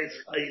if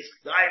it's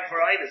dying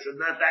for itis, it's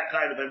not that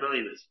kind of a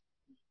noinus.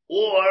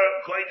 Or,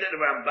 according to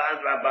the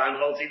Ramban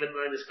holds even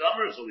the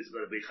Gomer is always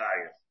going to be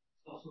higher.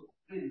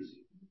 Who's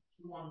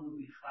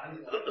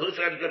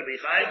going to be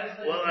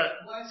higher? Well,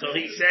 so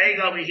he's saying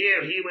over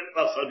here,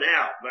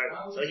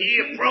 so he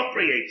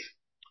appropriates.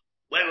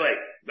 Wait,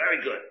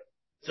 very good.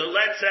 So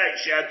let's say,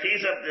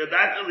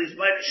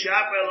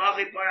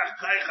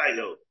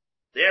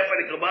 therefore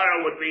the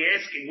Gemara would be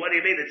asking, what do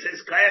you mean? It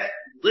says kayach.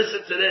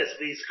 Listen to this.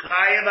 These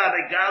kayach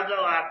abigaldo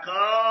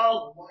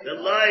hakol, the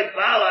loy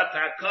balat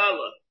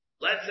hakol.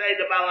 Let's say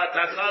the Balat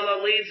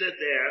HaKala leaves it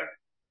there.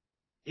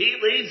 He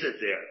leaves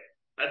it there.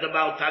 And the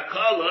Balat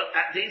HaKala,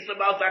 at least the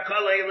Balat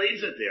HaKala, he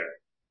leaves it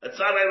there. And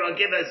somebody will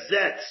give a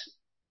zetz.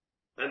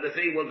 And the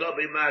thing will go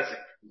be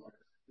mazik.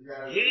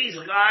 He's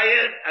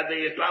Gayat, and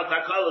the Balat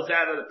HaKala is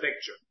out of the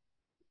picture.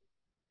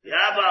 The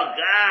Abal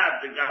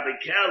Gab, the Gabi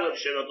Kelef,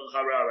 Shirot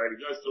HaCharara, and he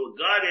goes to a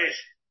Gadish.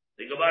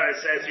 The Gemara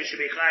says you should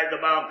be Chayat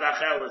the Balat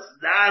HaKala. It's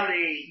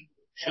Nami.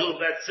 Shuv,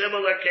 that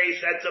similar case,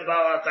 that's a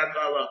Balat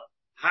HaKala.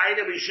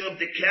 Haida Mishum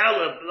the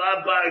Caleb,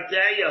 La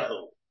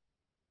Bardayahu.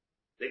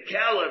 The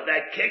Caleb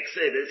that kicks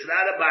it, it's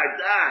not a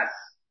Bardas.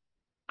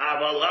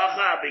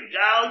 Avalacha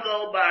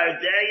Bigaldo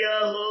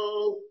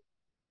Bardayahu.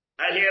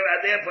 And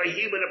therefore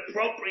he would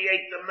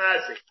appropriate the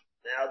mazik.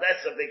 Now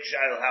that's a big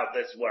shadow how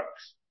this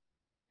works.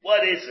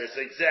 What is this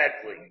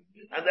exactly?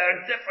 And there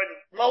are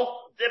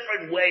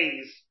different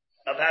ways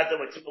of how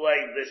to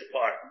explain this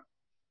part.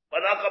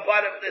 But I'll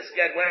part of this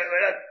again, we're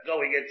not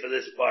going into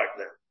this part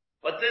now.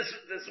 But this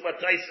is what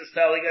Tais is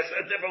telling us.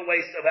 There are different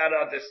ways of how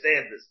to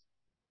understand this.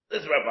 This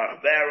is Rabbi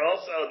Bear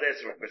also,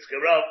 this Rabbi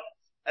Skirov.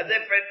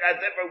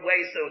 Different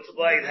ways to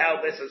explain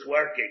how this is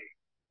working.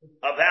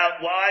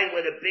 Why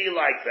would it be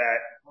like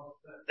that?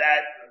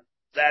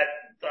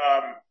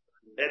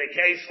 In a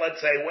case, let's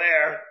say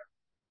where,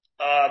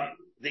 why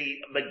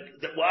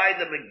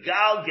the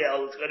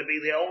Megalgel is going to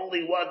be the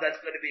only one that's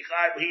going to be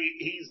chayv.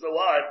 He's the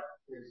one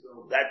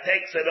that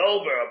takes it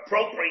over,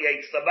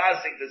 appropriates the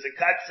mazik. There's a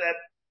concept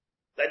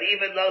that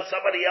even though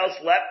somebody else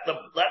left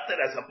it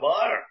as a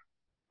bar,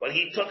 but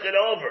he took it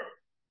over.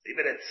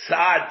 Even it's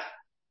sad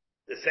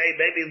to say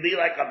maybe be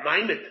like a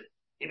maimed.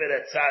 Even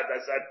a tzad,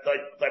 that's that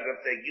type of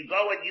thing. You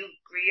go and you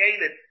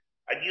create it,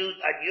 and you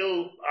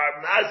are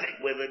mazik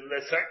with it in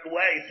a certain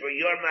way through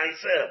your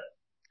ma'aseh.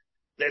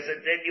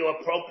 Then you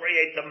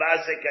appropriate the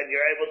mazik and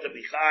you're able to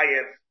be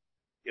chayiv.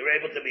 You're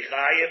able to be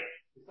chayiv.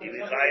 You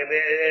be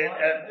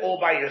chayiv all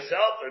by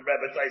yourself, and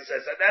Rebbe Tzai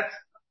says, and that's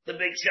the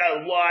big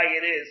show why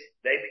it is.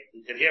 Maybe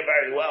you can hear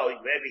very well.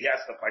 Maybe he has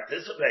to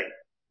participate,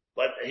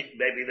 but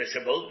maybe they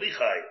should both be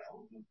chayiv.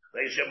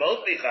 They should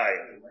both be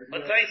chayiv.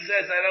 But Tzai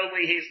says that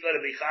only he's going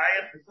to be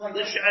chayiv.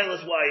 The shaila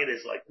is why it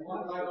is like that.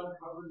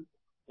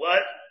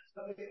 What?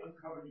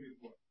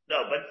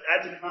 No, but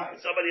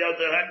somebody else,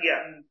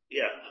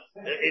 yeah.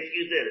 If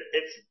you did it,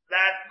 it's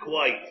not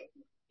quite.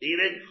 He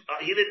didn't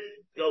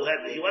go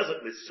ahead. He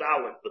wasn't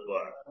solid the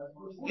bar.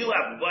 You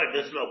have a bar.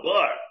 There's no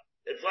bar.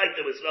 It's like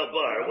there was no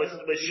bar. It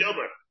was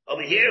shumer.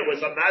 Over here it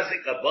was a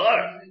mazik a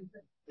bar.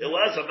 It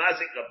was a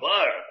mazik a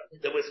bar.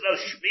 There was no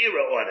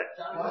shmira on it.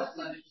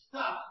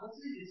 Let's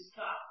say it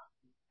stopped.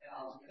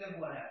 Then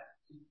what happened?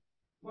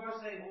 We're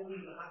saying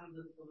only the hadith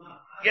of the Gemara.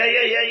 Yeah.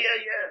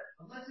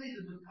 Let's say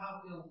the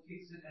Mikhail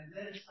kicks it and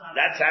then it stops.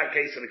 That's our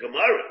case of the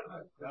Gemara.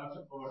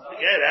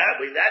 Yeah,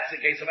 that's the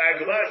case of our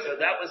Gemara. So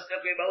that was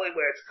talking only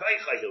where it's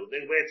Kaichahil.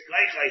 Where it's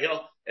Kaichahil,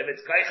 if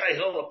it's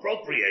Kaichahil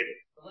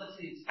appropriated.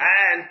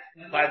 And,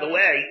 by the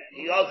way,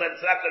 he also,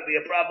 it's not going to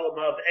be a problem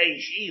of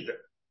Aish either.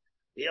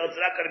 It's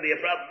not going to be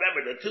a problem.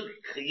 Remember, the two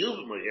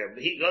Chiyuvim are here.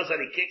 He goes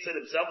and he kicks it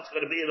himself, it's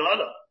going to be an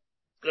Adam.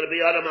 It's going to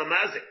be Adam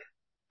Amazik.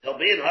 He'll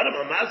be an Adam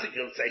Amazik,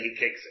 he'll say he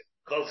kicks it.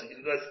 Because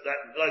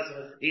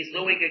he's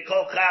doing it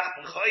Kol Kach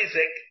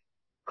B'choizik,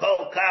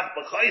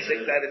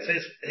 that it's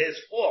his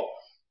fault.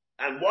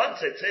 And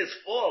once it's his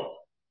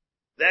fault,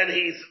 then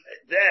he's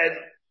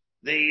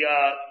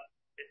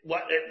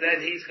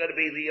going to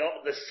be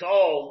the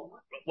sole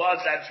one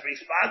that's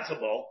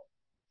responsible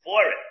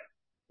for it.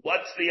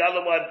 Once the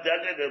other one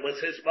dug it, it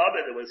was his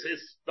mother, it was his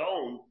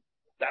stone,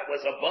 that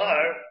was a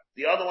bar,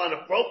 the other one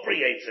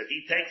appropriates it,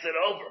 he takes it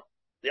over.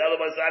 The other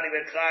one's not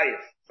even chayiv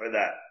for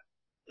that.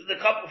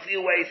 There's a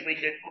few ways we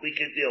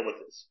can deal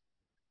with this.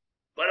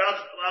 But if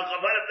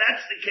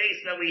that's the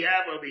case that we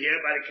have over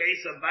here, by the case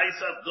of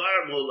Baisav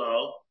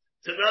Garmulo,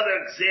 it's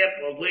another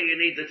example of where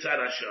you need the tzad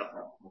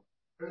hashachar.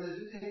 Does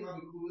it take on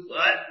the coolest?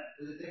 What?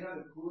 Does it take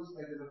on the coolest?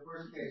 Like in the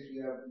first case,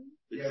 we have.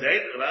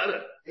 Say about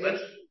it.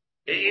 But,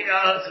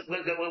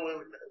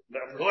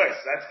 of course,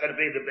 that's going to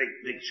be the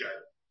big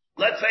shot.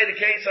 Let's say the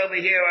case over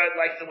here,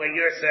 like the way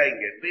you're saying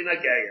it, Bina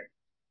Gaya.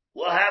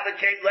 We'll have a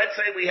case, let's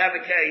say we have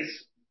a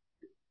case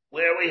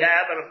where we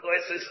have, and of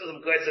course this is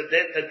of course a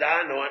din to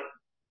don on,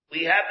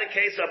 we have the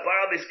case of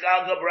Bar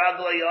Miskalga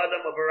Baraglay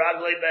Yodam or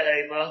Baraglay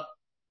Behema,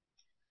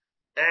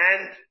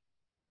 and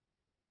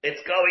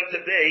it's going to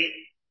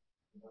be,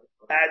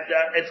 and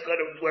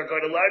we're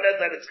going to learn it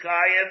that it's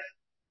Kayev,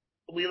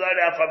 we learn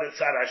out from the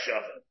Tzad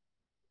HaShafet.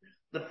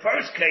 The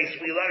first case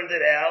we learned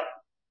it out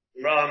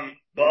from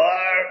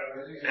Bar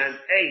and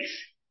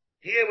Aish.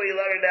 Here we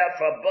learn it out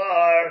from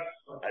Bar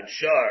and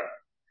Shar.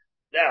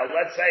 Now,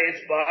 let's say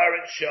it's Bar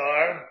and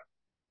Shar,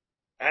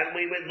 and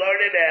we would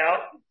learn it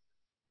out,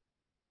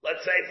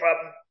 let's say from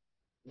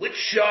which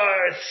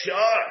Shar is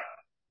Shar?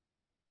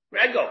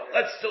 Regel.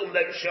 Let's assume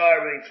that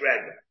Shar means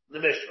Regel. The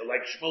Mishnah,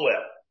 like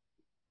Shmuel.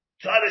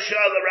 Tada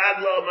Shar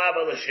l'Raglo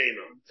Mabel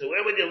L'Sheno. So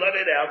where would you learn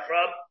it out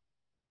from?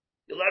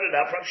 You learn it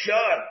out from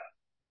Shar.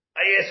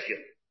 I ask you,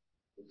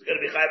 it's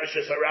going to be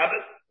Chayvishus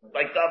HaRabbit?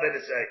 Like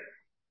David is saying.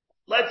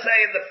 Let's say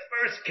in the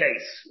first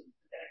case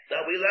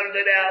that we learned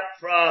it out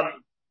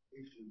from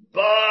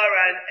Bar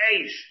and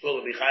Aish. Will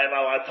it be Chayav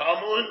al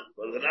Atamun?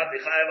 Will it not be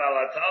Chayav al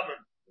Atamun?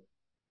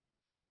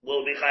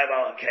 Will it be Chayav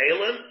al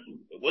Kalim?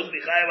 It wouldn't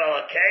be Chayav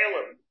al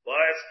Kalim.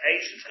 Bar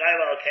Aish is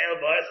Chayav al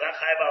Kalim. Bar is not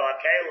Chayav al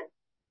Kalim.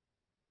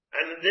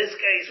 And in this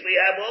case we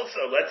have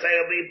also, let's say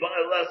it'll be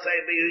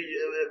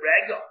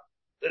Regal.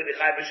 It's going to be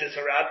Chayav B'Shis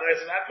HaRabba.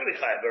 It's not going to be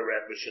Chayav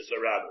B'Shis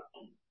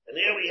HaRabba. And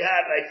here we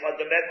have a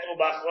fundamental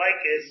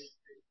machlokes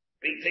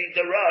between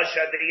the Rosh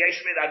and the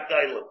Yeshmin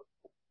Agdailim.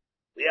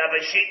 We have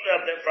a sheet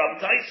from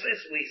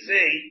Taisus, we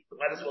see,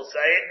 might as well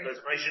say it, because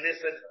Moshe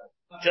Nissen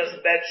just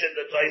mentioned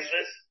the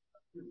Taisus.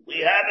 We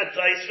have a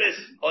Taisus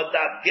on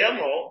Daf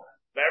Gimel,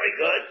 very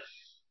good.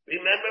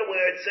 Remember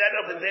where it said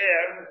over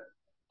there,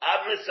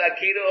 Amnus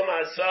Akidu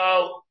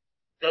Masal,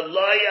 the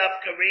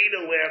Loyav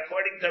Karinu, where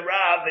according to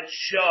Rav, it's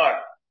Shar.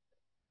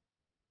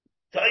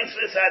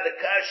 Taisus had the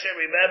Kasha,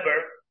 remember,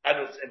 and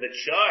if it's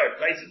Shar,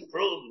 Taisus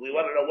proved, we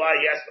want to know why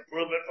he has to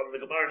prove it from the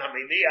Gemara in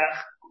Haminiach,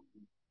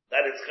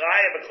 that it's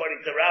Chayav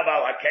according to Rav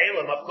al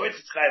HaKelim. Of course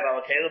it's Chayav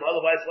al HaKelim,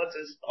 otherwise what's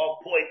his whole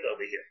point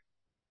over here?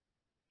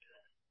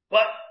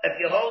 But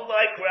if you hold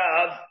like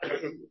Rav,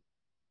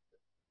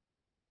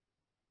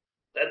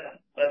 that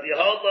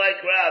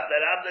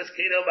Amnes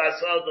Kino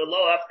Basal, the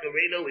Lo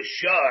Afkarino is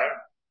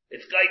Shar,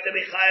 it's going to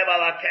be Chayav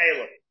al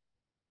HaKelim.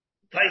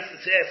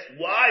 Taisus asks,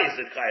 why is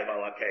it Chayav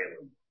al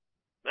HaKelim?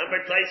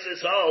 Remember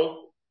Taisus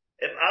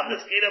if Amnes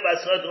Kino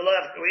Basal, the Lo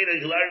Afkarino,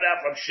 you learned out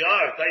from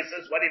Shar.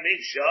 Taisus, what do you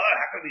mean Shar?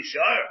 How can it be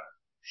Shar?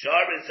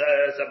 Shar is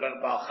a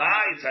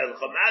Balchai, it's a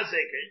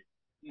Chamazik.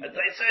 And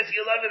Taisa says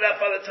you learn it out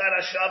from the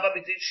Tana Shava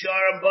between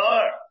Shar and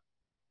Bar.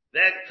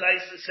 Then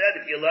Taisa said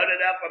if you learn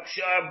it out from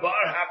Shar and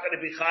Bar, how can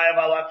it be Chayav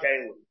ala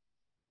Kelim?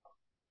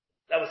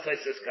 That was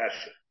Taisa's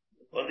kasha.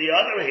 On the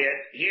other hand,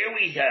 here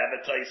we have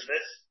a Taisa.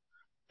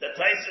 The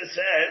Taisa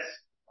says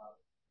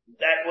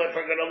that if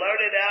we're going to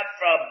learn it out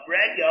from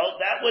Regel,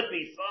 that would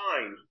be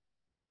fine.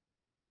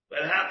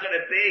 But how can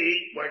it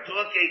be? We're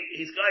talking,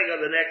 he's going on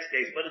the next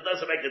case, but it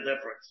doesn't make a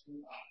difference.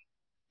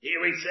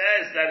 Here he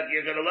says that if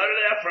you're going to learn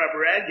it out from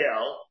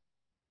Regel,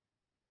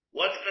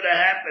 what's going to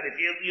happen? If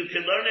you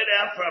can learn it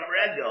out from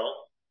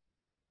Regel,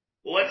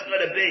 what's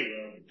going to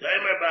be?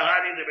 Timer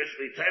Bahani the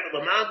Mishli, Timer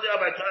Lamanda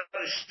by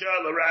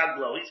Shar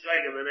Laraglo. He's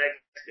going in the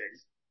next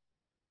case.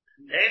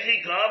 If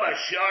he come a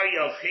Shar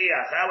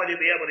Yochiach, how would he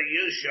be able to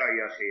use Shar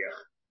Yochiach?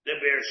 The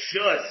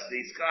Bershus,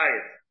 these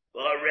guys.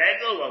 Well, a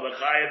Regel of a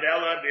Chayav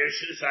Ela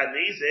Bershus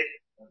Hanizik,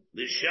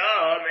 the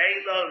Shar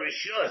Eilo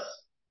Rishus.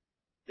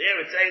 There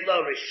it's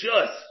Eilo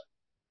Rishus.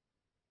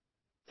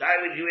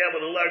 How would you be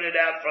able to learn it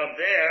out from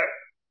there?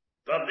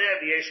 From there,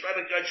 the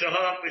Yeshlemek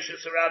Shaham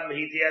Rishus Arab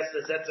Mahitias,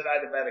 that's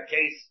about a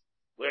case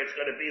where it's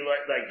going to be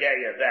like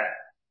Gaya that.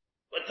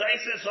 But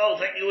Taisus holds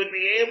that you would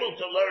be able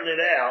to learn it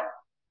out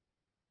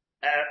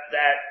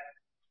that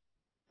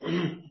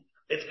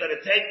it's going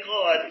to take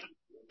on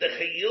the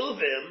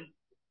chiyuvim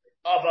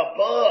of a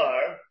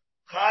bar,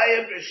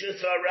 chayav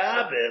b'shus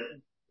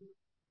harabim,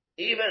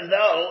 even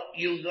though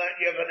you're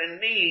going to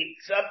need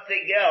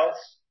something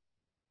else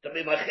to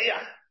be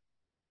machiach.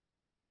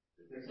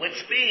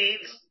 Which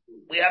means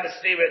we have a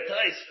stira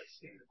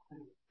Taisus.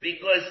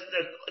 Because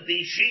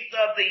the sheet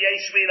of the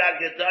Yeshmin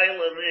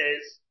HaGedalim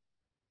is,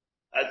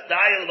 as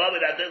Dayal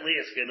Lamed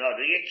Adilias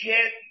Genada, you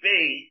can't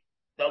be,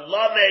 the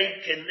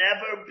Lamed can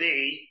never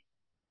be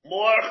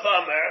more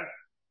Chomer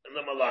than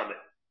the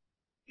Malamed.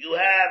 You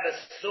have a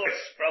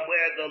source from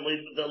where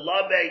the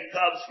Lamed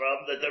comes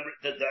from, the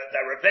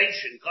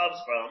derivation comes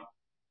from,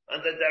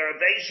 and the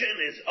derivation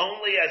is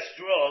only as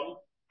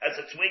strong as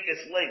its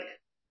weakest link.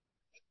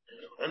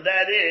 And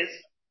that is,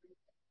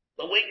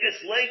 the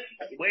weakest link,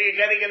 where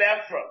you're getting it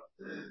out from.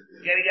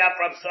 You're getting out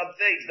from some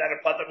things that are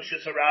Pater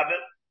B'Shus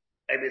HaRabim,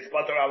 and it's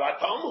Pater Ala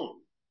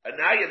Talmud. And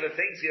now the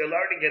things you're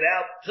learning it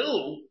out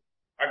to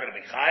are going to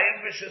be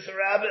Chayav B'Shus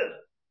HaRabim,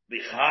 be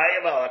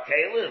Chayav Ala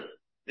Kelim,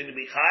 they're going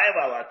to be Chayav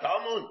Ala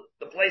Talmud.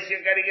 The place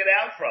you're getting it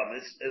out from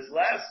is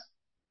less.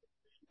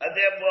 And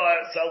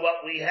therefore, so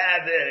what we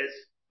have is,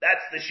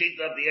 that's the sheet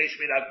of the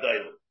Yeshmin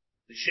HaGdolim.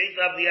 The sheet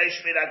of the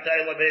Yeshmin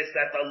HaGdolim is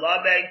that the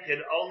Lamed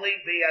can only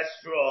be as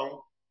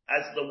strong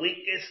as the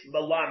weakest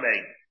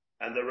Malamed,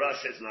 and the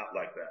Rosh is not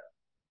like that.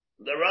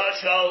 The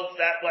Rosh holds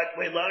that what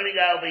we're learning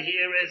over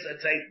here is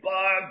it's a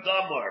bar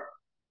gomer.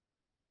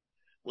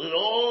 With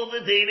all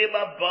the dinim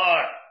of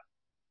bar,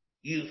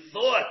 you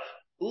thought,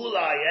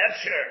 Ulai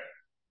Efsher,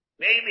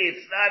 maybe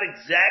it's not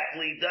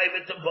exactly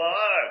David to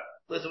bar,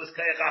 because it was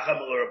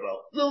Kayachacham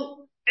Urbo.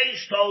 No,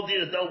 Aish told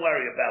you, don't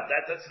worry about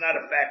that, that's not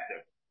a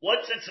factor.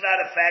 Once it's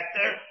not a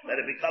factor, then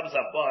it becomes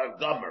a bar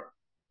gomer.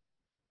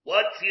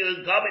 Once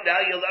you're coming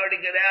now, you're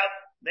learning it out.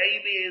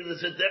 Maybe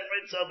there's a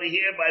difference over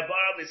here by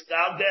Bar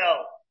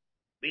Miskalgel.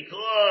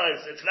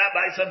 Because it's not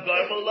by some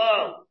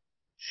Garmulo.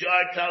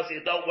 Shar tells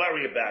you, don't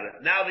worry about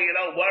it. Now that you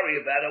don't worry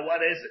about it,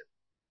 what is it?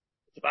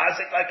 It's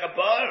basic like a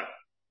bar.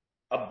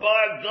 A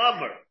bar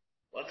gomer.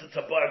 Once it's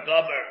a bar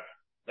gomer,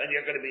 then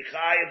you're going to be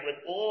chayiv with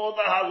all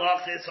the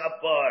halachis of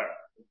bar.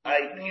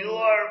 A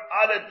pure,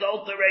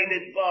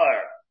 unadulterated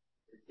bar.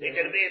 You're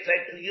going to be, it's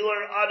a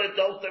pure,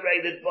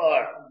 unadulterated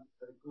bar.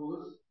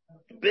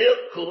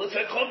 Built kulas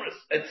and chumras.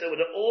 And so with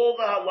all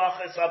the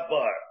halachas of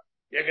bar,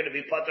 you're going to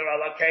be pater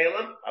ala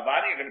kelim.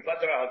 Avadi, you're going to be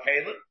pater ala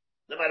kelim.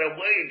 No matter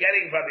where you're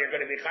getting from, you're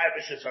going to be chayav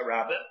b'shus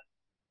harabim.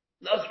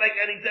 Doesn't make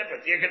any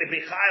difference. You're going to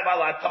be chayav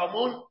ala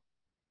talmud.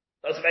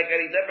 Doesn't make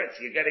any difference.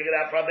 You're getting it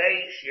out from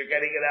Aish. You're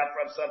getting it out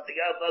from something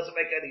else. Doesn't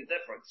make any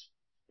difference.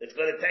 It's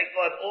going to take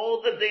on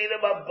all the dinim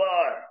of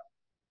bar.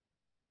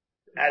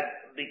 And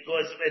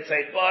because it's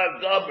a bar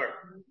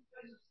gomer.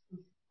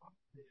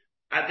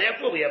 And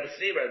therefore we have a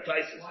Sira in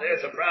Taisus.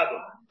 There's a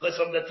problem. Because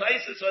from the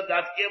Taisus on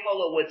Daf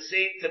Gimel it would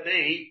seem to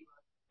be,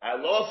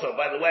 and also,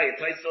 by the way,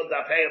 Taisus on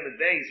Daf Hayam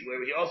and Beis, where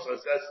he also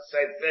says the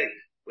same thing.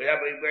 Where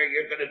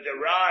you're going to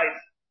derive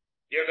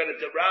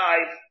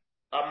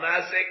a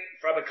mazik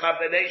from a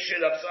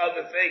combination of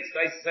other things.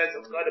 Taisus says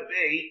it's going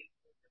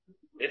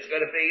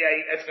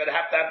to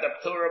have to have the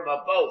pturim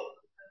of both.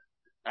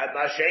 And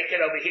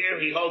Mashaken over here,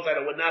 he holds that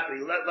it would not be.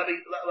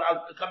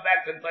 I'll come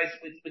back to the place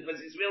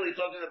because he's really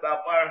talking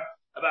about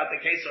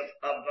the case of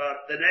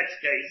the next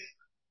case,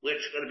 which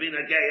is going to be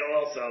Nagaya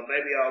also.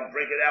 Maybe I'll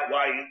bring it out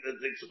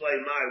to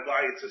explain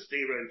why it's a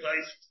steer and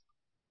Taisus.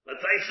 The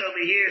Taisus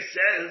over here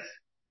says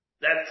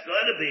that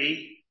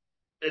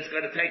it's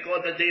going to take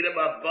on the dinim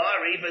of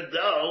bar, even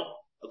though,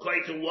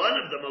 according to one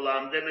of the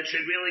Malamdim, it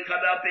should really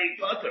come out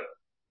being putter.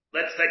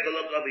 Let's take a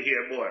look over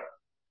here more.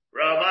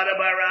 Ravana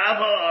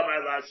Barava,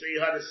 Amar Lasi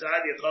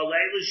Hadasad,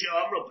 Yakolelu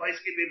Shamro,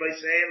 Paiski be by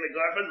saying the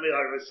government we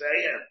are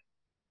saying.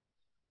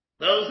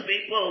 Those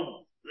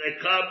people,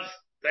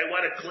 they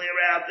want to clear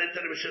out into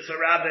the Rishus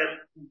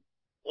Harabim,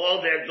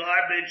 all their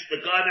garbage,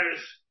 the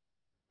gutters.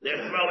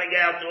 They're throwing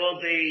out all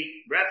the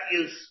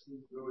refuse.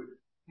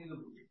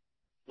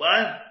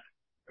 What?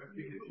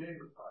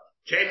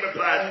 Chamber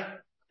pot.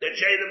 They're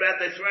chaining them out,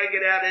 they're throwing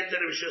it out into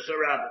the Rishus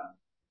Harabim.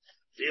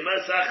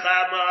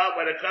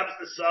 When it comes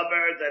to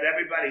suburbs that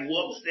everybody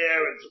walks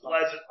there, it's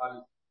pleasant.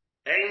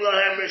 Ein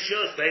lohem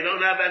rishus. They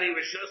don't have any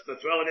rishus to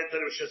throw it into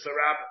the Rishus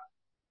Harabim.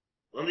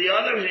 On the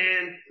other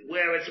hand,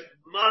 where it's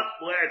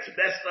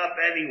messed up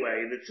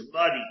anyway, and it's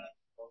muddy,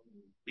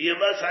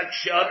 b'yamas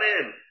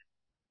hakshamim,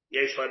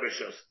 yesh lehem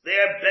rishus.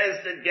 Their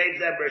Bezdin gave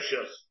them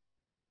rishus.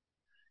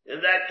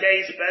 In that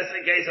case,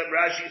 Bezdin gave them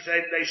Rashi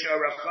said they shall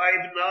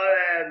rachayv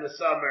noah in the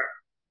summer.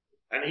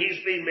 And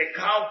he's being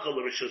mekalkal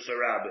the Rishus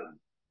Harabim.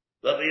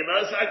 But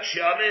b'yamas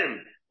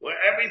hakshamim, where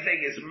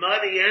everything is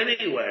muddy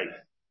anyway,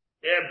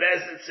 there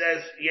Bezdin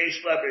says,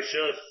 yesh lehem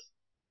rishus.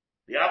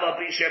 The Amal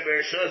Pisha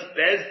Bereshus,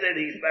 Bezdin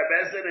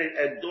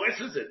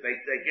endorses it. They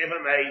give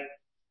him a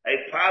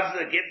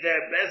positive,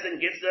 Bezdin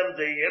gives them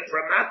the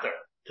imprimatur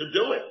to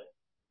do it.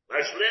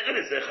 Mashlichin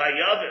is the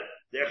Chayavim.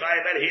 They're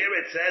Chayavim. Here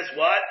it says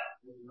what?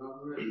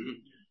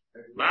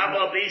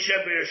 Amal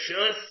Pisha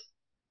Bereshus,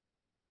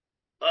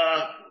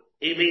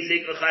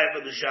 Imizik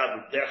Chayav the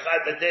Shabbat. Their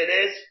Chayav, but that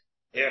is,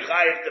 they're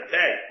Chayav to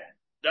pay.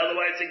 In other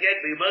words,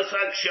 again,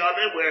 B'Musag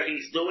Shabbat, where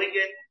he's doing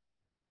it,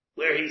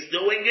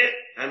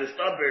 and it's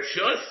not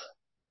Bereshus,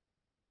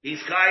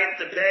 he's chayav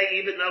to pay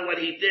even though what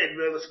he did,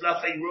 there was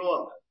nothing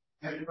wrong.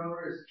 At your own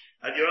risk.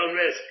 At your own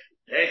risk.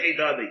 Hechi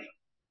Dabi.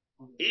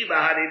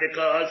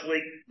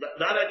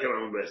 Not at your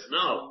own risk,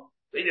 no.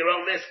 At your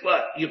own risk,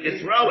 what? You can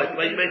throw it.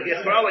 When you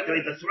throw it, you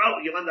need to throw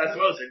it. You want that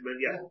throws it.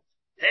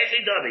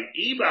 Hechi Dabi.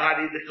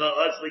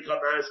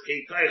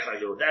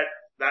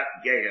 That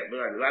gay.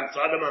 I'm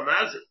talking about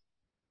Mazik.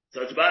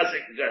 So it's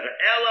Mazik.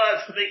 Ella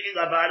is speaking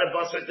about a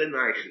Basar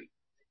Denaichi.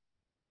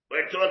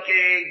 We're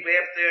talking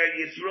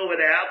after you threw it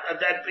out and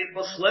then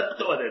people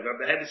slipped on it, or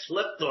the head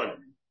slipped on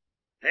it.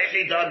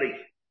 Hechi Dami.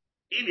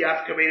 Ibi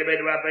Afkamina made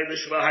Rabbi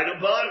Lishma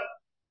Hainu Bar.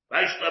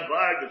 Vaishla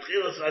Bar, the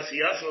Tchilas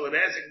Asiyasol and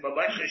Esik,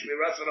 Mabachish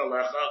Mirasar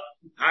Alecha.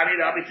 Hani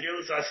Rabbi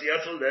Tchilas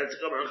Asiyasol and Esik,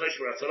 Mabachish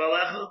Mirasar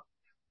Alecha.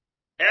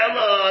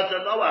 Ella,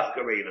 the no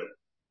Afkamina.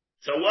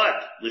 So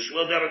what?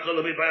 Lishma never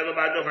called me by the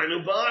Madu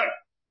Hainu Bar.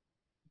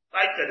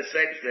 Like that, the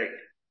same thing.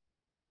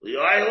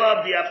 I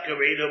love the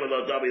Afkarina with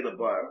Odami the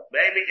bar.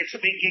 Maybe it's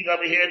speaking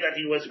over here that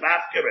he was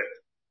Mafkarit.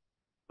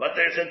 But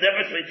there's a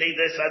difference between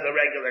this and the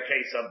regular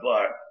case of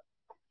bar.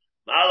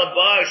 Mala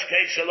bar,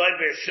 case shalom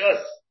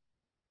bershus.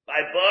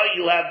 By bar,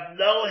 you have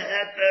no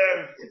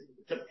heter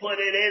to put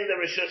it in the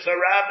Rishus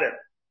Harabim.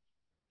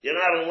 You're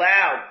not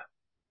allowed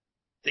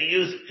to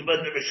use it to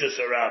put the Rishus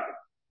Harabim.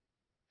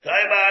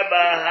 Taimar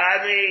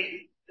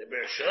bahani, the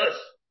bershus.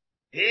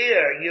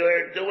 Here,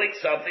 you're doing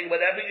something,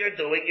 whatever you're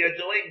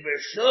doing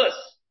bershus.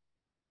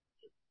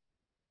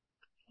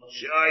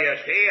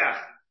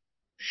 Shayachiach.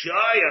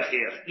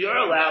 You're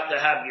allowed to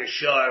have your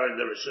shar in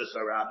the Rishus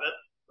Harabim.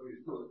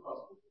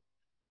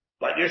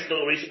 But you're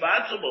still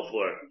responsible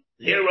for it.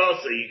 Here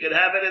also, you can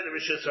have it in the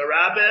Rishus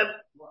Harabim,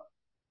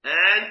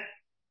 and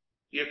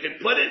you can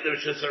put it in the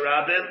Rishus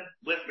Harabim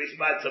with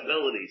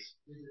responsibilities.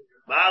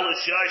 And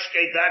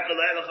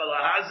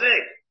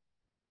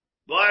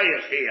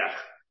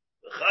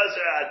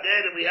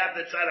we have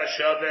the Tzad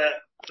HaShaveh,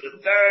 the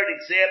third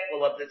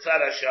example of the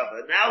Tzad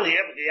HaShaveh. Now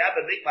here, we have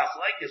a big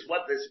machlekes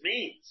what this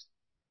means.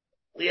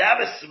 We have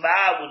a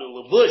sma with a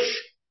levush.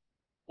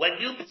 When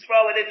you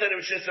throw it into the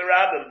Rishus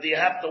Harabim, do you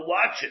have to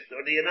watch it,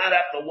 or do you not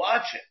have to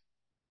watch it?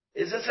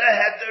 Is this a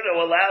heter to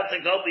allow to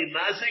go be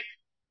mazik,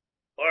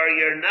 or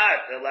you're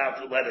not allowed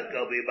to let it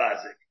go be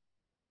mazik?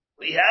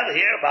 We have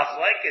here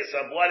machlekes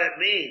of what it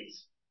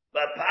means.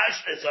 But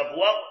pashtus of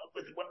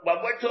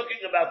when we're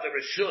talking about the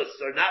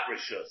rishus or not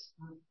rishus.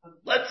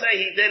 Let's say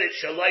he did it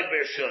shalom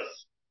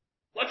rishus.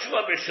 What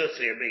shalom rishus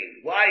here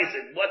mean? Why is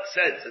it? What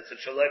sense it's a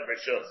shalom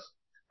rishus?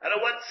 And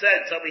in what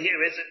sense over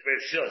here is it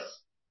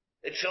rishus?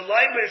 It's shalom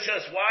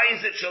rishus. Why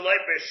is it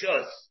shalom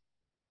rishus?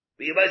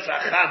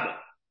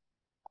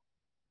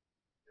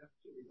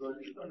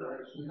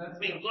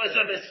 Because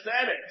of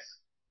aesthetics.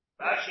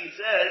 Rashi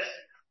says.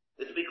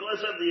 It's because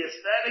of the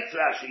aesthetics,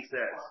 Rashi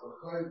says.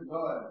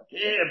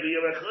 Here,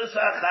 b'yirachus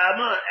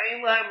ha'chama,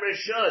 ein lahem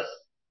rishus.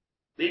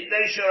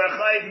 B'tei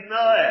shorachayv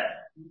noeh.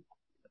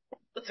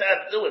 What's that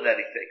have to do with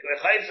anything?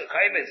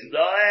 Rachayv is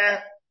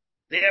noeh.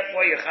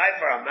 Therefore, you're chayv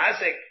for a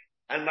mazik.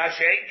 And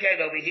Masha'enken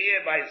over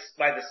here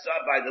by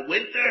the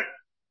winter.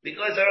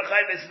 Because the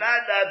rachayv is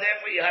not,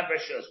 therefore you have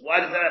rishus. Why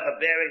does that have a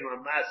bearing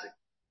on mazik?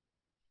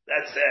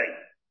 That's saying.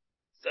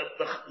 So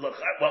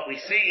what we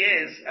see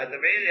is, and the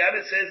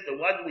Rebbe says, the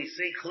one we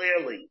see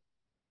clearly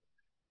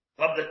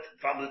from the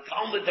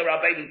Talmud to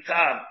Rabbeinu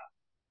Tam,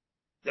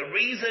 the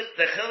reason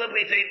the chiluk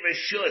between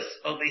rishus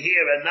over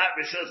here and not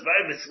rishus is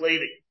very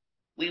misleading.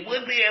 We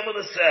would be able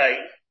to say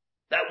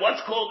that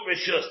what's called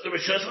rishus, the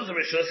rishus is a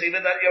rishus,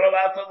 even that you're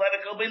allowed to let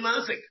it go be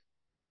mazik.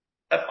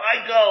 If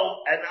I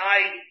go and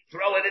I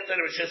throw it into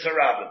the Rishus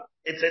Harabim,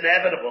 it's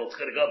inevitable it's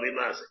going to go be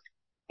mazik.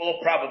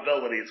 All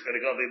probability it's going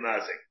to go be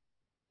mazik.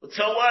 But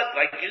so what?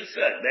 Like you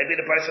said, maybe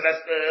the person has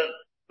to,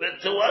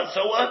 but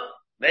so what?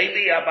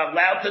 Maybe I'm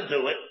allowed to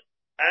do it.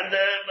 And,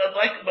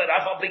 but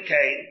Afal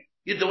became,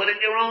 you do it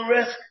at your own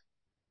risk.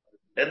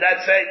 And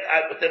that's saying,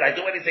 did I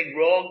do anything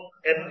wrong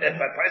if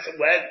a person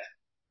went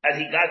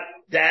and he got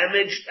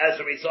damaged as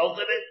a result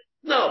of it?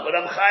 No, but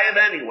I'm chayav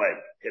anyway.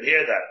 You can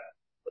hear that.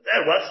 But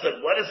then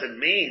what does it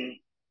mean?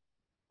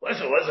 What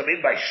does it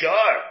mean by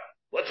shar?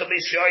 What's it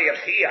mean shar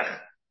yachiach?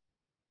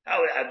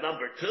 How, at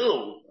number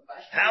 2,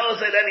 how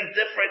is it any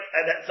different,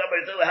 and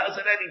how is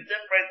it any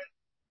different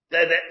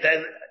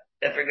than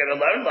if you're gonna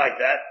learn like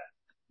that?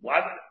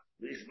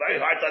 It's very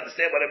hard to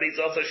understand what it means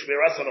also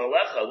shmiras on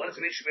alecha. What does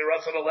it mean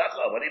shmiras on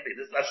alecha? What do you mean?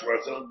 This is not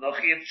shmiras on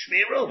nochi and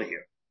shmir over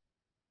here.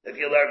 If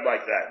you learn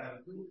like that.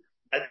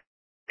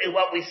 And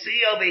what we see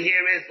over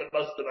here is the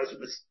most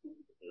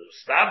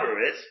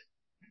stabber is,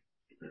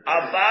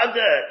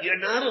 avada, you're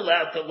not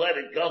allowed to let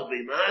it go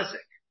be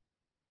mazik.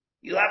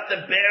 You have to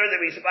bear the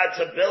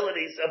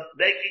responsibilities of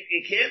making,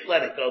 you can't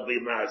let it go be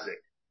mazik.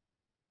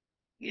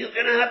 You're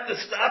gonna have to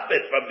stop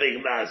it from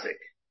being mazik.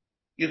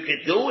 You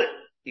can do it.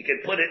 You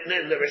can put it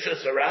in the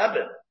Rishus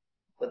Harabim.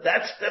 But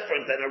that's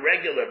different than a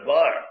regular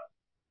bar.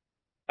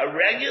 A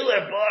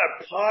regular bar,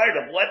 part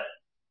of what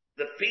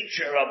the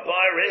feature of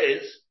bar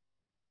is,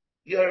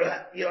 you're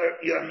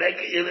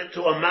making it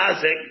into a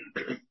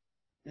mazik.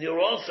 You're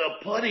also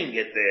putting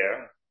it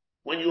there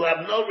when you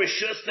have no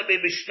Rishus to be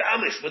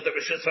mishtamish with the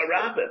Rishus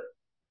Harabim.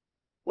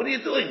 What are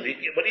you doing?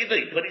 What are you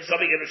doing? Putting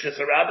something in Rishus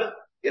Harabim?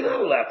 You're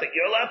not allowed to.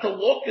 You're allowed to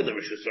walk in the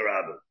Rishus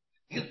Harabim.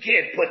 You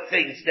can't put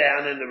things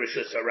down in the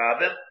Rishus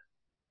Harabim.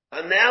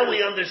 And now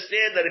we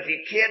understand that if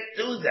you can't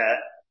do that,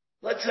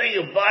 let's say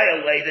you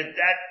violated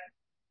that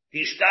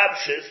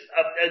hishtabshus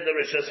in the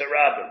Rishus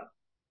Harabim.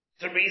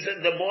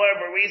 The more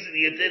of a reason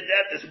you did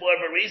that, there's more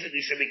of a reason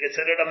you should be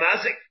considered a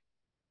mazik.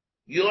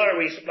 You're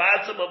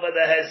responsible for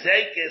the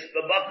hezekis,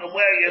 the makom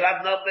where you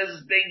have no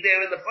business being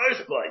there in the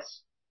first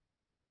place.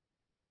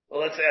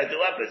 Well, let's say I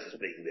do have business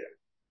being there.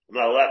 I'm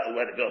not allowed to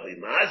let it go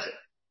be mazik.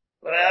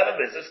 But I have a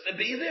business to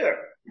be there.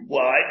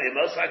 Why? They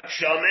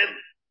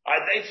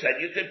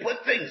said you can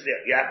put things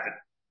there. You have to,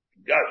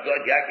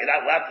 you're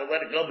not allowed to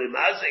let it go be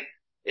mazik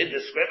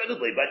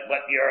indiscriminately,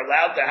 but you're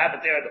allowed to have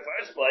it there in the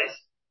first place.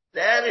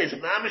 That is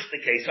mamish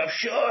the case of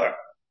shar.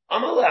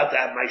 I'm allowed to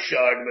have my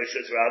shar in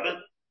Rishus Harabim.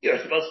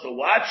 You're supposed to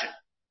watch it.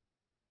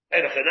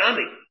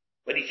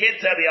 But you can't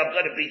tell me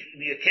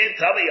you can't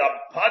tell me I'm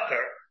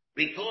putter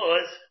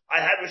because I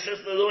had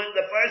Rishus to do it in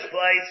the first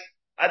place,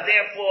 and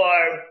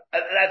therefore,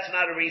 that's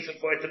not a reason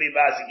for it to be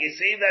mazik. You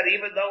see that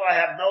even though I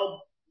have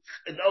no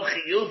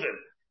chiyuvim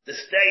to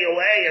stay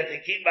away and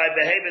to keep my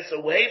behaviors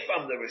away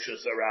from the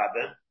Rishus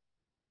Harabim,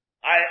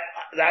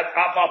 that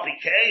Afal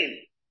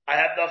became, I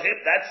have no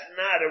chiyuv. That's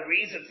not a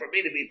reason for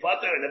me to be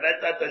putter and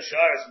event that the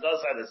shar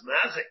goes on as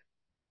mazik.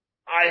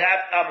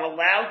 I'm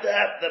allowed to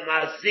have the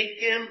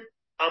mazikim.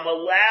 I'm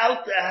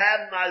allowed to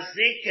have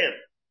mazikim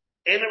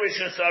in a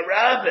Rishus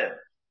Harabim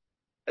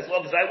as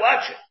long as I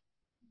watch it.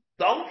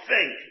 Don't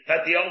think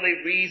that the only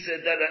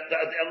reason that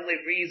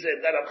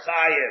I'm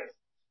chayiv.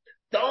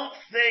 Don't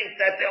think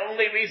that the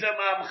only reason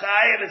I'm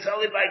chayiv is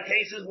only by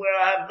cases where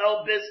I have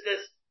no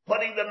business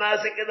putting the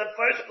mazik in the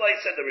first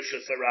place in the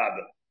Rishus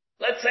Harabim.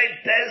 Let's say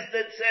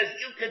Bezdin says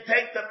you can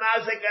take the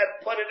mazik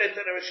and put it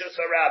into the Rishus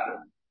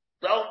Harabim.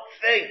 Don't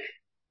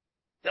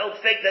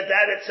think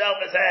that itself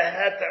is a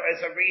heter,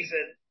 as a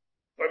reason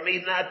for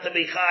me not to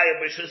be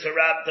chayiv Rishus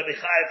Harabim, to be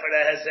chayiv for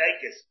the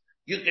hezekis.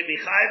 You can be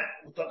chayiv,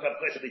 we'll talk about of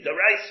course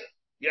midaraisa.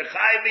 You're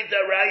chayiv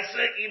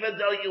midaraisa even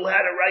though you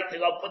had a right to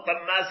go put the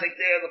mazik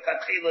there in the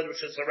katchila in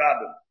Rishus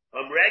Harabim.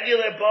 From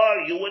regular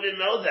bar, you wouldn't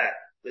know that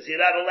because you're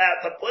not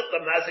allowed to put the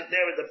mazik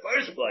there in the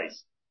first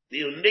place. The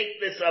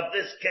uniqueness of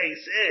this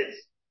case is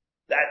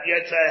that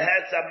it's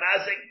a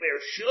mazik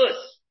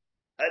bershus.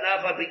 And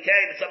Ava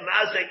became, it's a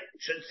mazik,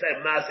 shouldn't say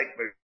mazik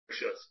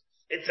bershus.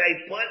 It's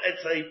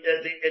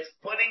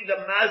putting the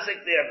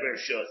mazik there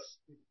bershus.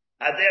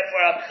 And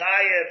therefore I'm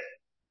chayiv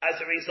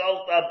as a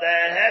result of the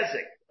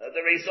hezek.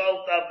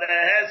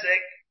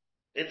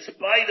 In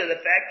spite of the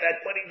fact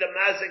that putting the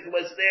mazik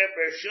was there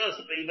bershus,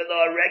 but even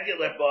though a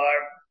regular bar,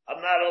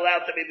 I'm not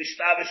allowed to be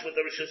mishtavish with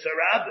the Rishus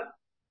Harabim.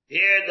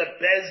 Here the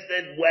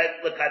Bezdin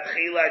went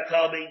l'katchila and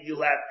told me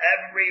you have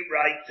every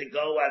right to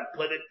go and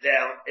put it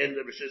down in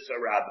the Rishus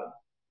Harabim.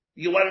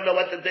 You want to know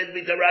what the din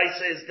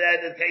midaraisa is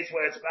then in case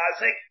where it's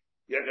mazik?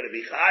 You're going to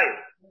be chayiv.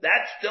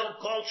 That's still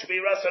called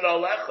shmiras and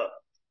alecha.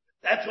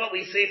 That's what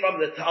we see from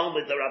the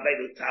Talmud, the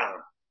Rabbeinu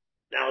Tam.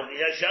 Now,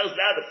 it shows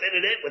now to fit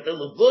it in with the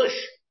levush.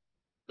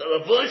 The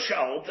levush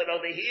holds that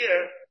over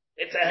here,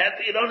 it's a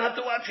heter, you don't have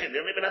to watch it.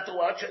 You don't even have to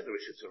watch it, the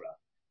Rishus Harabim.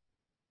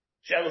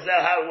 Shows now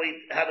how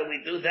do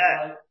we do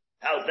that?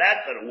 How's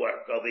that going to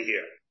work over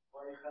here?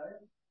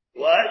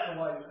 What?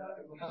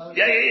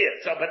 Yeah.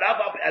 So, but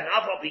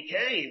Afal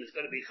became is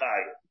going to be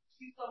chayiv.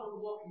 See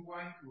someone walking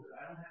right through it.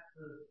 I don't have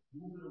to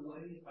move it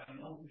away if I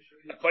know for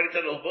sure. According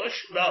to the Levush?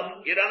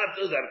 No, you don't have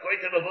to do that.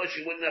 According to the Levush,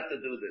 you wouldn't have to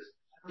do this.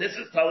 This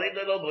is Talid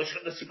the Levush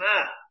from the Sma.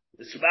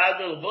 The Sma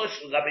the Levush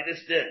will be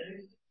this din.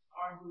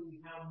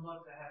 Arguing how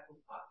much I have to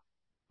put.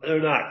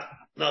 They're not.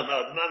 No,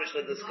 the mamish,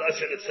 the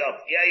discussion itself.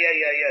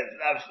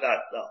 Yeah. It's not.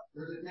 No.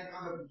 There's a neck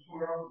on the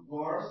Torah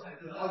bar,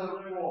 the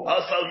other four.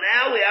 Oh, so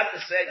now we have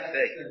the same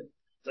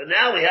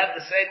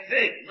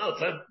thing. No,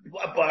 it's a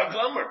bar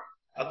gummer.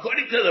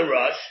 According to the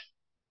Rush,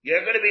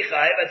 you're going to be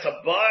chayiv. It's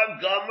a bar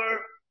gummer.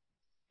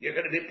 You're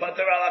going to be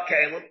pater ala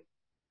kalim.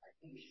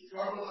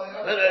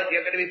 No,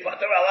 you're going to be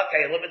pater ala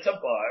kalim. It's a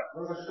bar.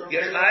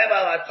 You're chayiv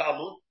ala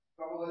talmud.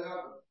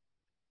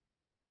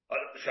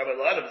 Shabbat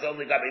Adam is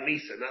only Gabi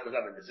Misa, not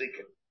Gabi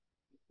Nezikin.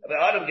 If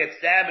Adam gets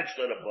damaged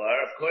on a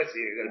bar, of course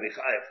you're going to be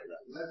chayav for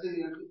that.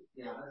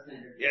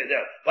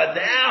 Yeah. But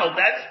now,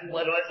 that's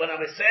what I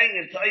was saying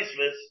in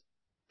Tosfos.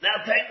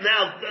 Now,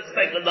 let's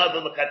take another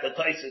look at the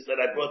Tosfos that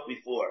I brought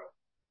before.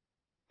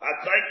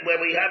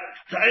 Where we have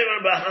Tyra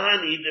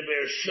Bahani de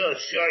Bershus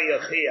Shar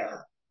Yachia.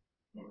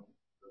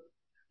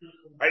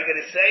 Are you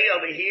going to say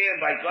over here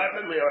by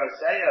Garman by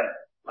Isaiah?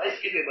 I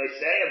skip it by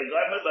Isaiah, by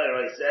Garman by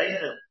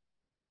Isaiah.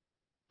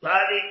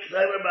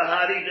 Tyra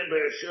Bahani de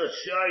Bershus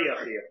Shar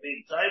Yachia.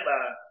 Being Tyra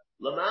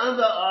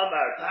Lamanda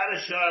Amar Tara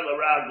Shar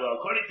Laraglo.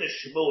 According to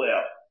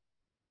Shmuel,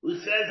 who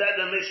says that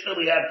in the Mishnah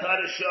we have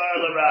Tara Shar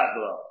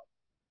Laraglo.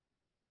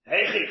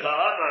 Heichi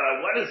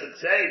Ka'amar, what is it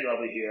saying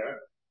over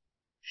here?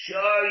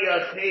 Shar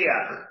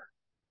Yachiach.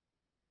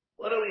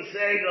 What are we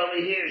saying over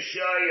here?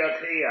 Shar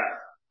Yachiach.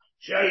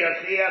 Shar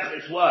Yachiach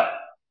is what?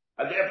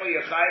 And therefore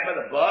you're chayiv at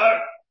the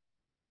bar?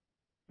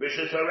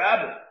 Rishus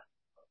HaRabbim.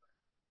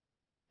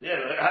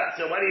 Yeah,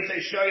 so why do you say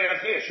Shar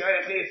Yachiach? Shar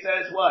Yachiach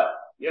says what?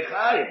 You're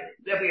chayiv.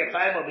 Therefore you're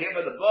chayiv over here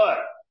by the bar.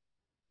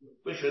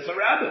 Rishus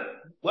HaRabbim.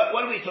 What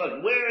are we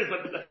talking? Where is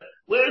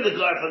the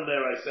guard from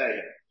there I say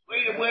it?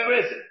 Where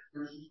is it?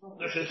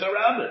 Rishus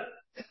HaRabbim.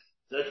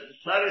 The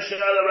Tzara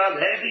Shar around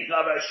Heavy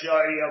Kava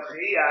Shar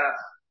Yochiach.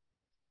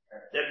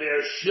 The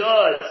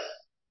Bershus,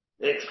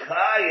 it's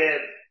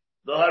Chayiv,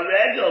 the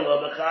Haregel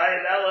of the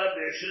Chayiv Ella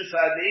Bershus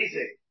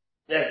Hadizik.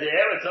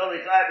 There it's only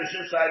Chayiv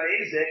Bershus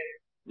Hadizik.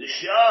 The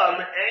Sham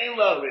ain't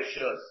lo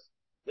Rishus.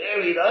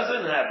 There he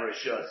doesn't have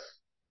Rishus.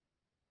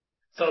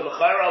 So the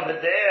Chayr over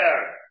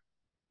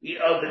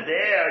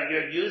there,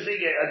 you're using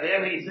it, and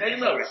there he's ain't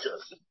lo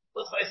Rishus.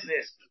 What's my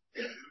this?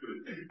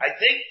 I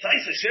think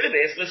Taisa should have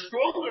asked a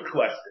stronger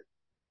question.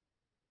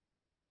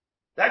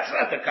 That's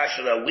not the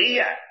kasha that we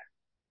have.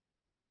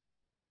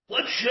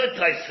 What should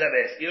Taisa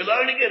ask? You're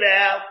learning it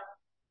out.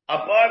 A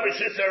bar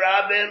Rishus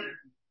HaRabbim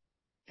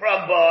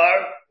from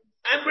bar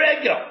and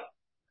Regel.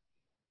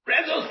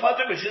 Regel's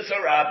pater Rishus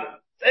HaRabbim.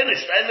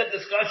 Finished. End of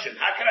discussion.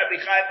 How can I be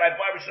chayav by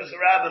bar Rishus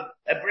HaRabbim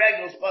and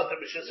Regel's pater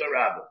Rishus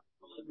HaRabbim?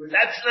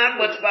 That's not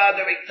what's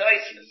bothering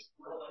Taisa.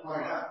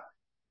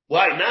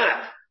 Why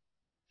not?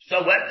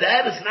 So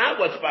that is not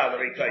what's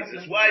bothering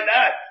Tosfos. Why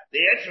not?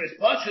 The answer is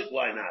Pashut,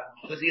 why not?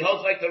 Because he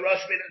holds like the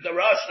Rosh,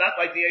 not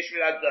like the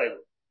Yeshvin Agdayim.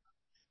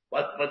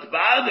 What's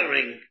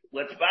bothering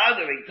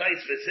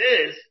Tosfos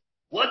is,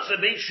 what's the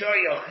big Shar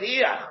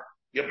Yochiach?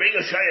 You bring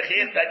a Shar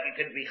Yochiach that you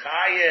can be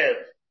chayiv,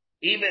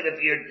 even if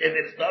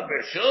it's not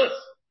Bershus.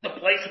 The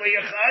place where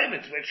you're chayiv,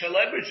 it's where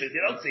Shalom Bershus.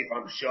 You don't see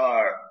from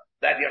Shar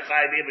that you're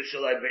chayiv even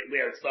Shalom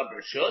where it's not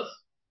Bershus.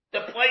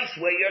 The place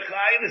where you're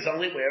chayiv is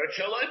only where it's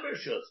Shalom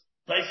Bershus.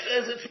 Tosfos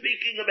says it's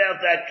speaking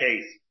about that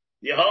case.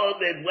 You hold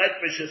it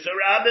wet Rishus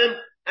HaRabbim,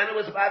 and it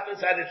was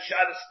Matas had it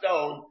shot a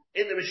stone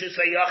in the Rishus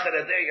HaYachad,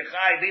 and there you're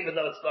chayiv, even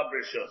though it's not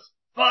Rishus.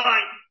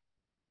 Fine.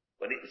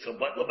 But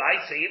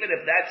L'maisa, even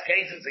if that's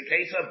case, it's a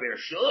case of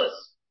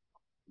Rishus.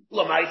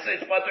 L'maisa,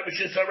 it's part of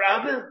Rishus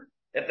HaRabbim.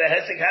 If the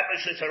Hesek had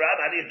Rishus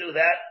HaRabbim, how do you do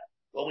that?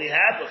 Well, we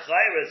have the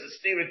Chayra as a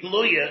Stira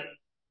Gluya,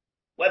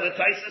 whether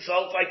Tosfos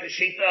holds like the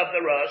Shita of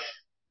the Rosh,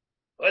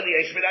 or the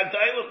Yeshvin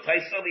Agdayim,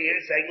 Tosfos over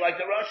here saying like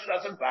the Rosh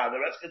doesn't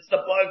bother us, it's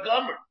the Bar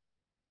Gomer.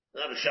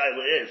 Now the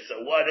Shaila is,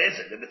 so what is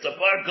it? If it's a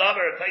Bar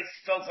Gomer,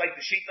 Tosfos sounds like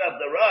the Shita of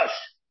the Rosh.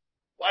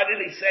 Why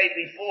did he say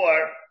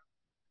before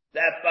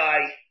that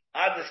by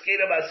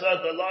Adeskina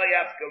Basot the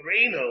Loyaf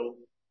Garinu,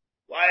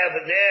 why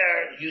over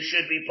there you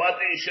should be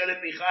Potter, you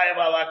shouldn't be Chayav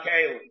ala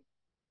Kelim?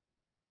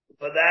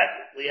 For that,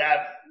 we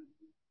have,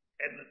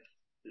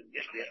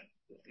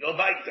 go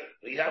back to,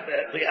 we have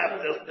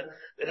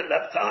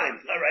enough time.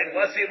 Alright,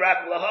 let's see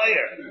Rak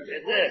Lahoyer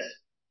in this.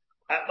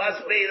 That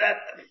must be that.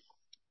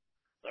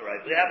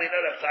 Alright, we have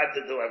enough time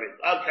to do everything.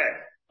 Okay.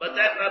 But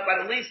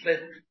at least the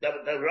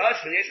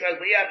Rosh and Yishmael,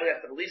 we have to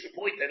at least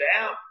point it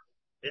out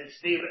in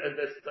Steve,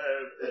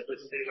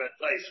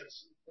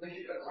 Tosfos.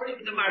 According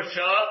to the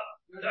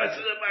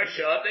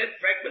Marsha, they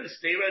fragment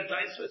Steve and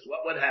Tosfos.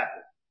 What would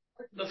happen?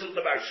 Listen to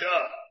the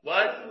Marsha.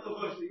 What?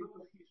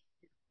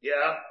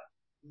 Yeah.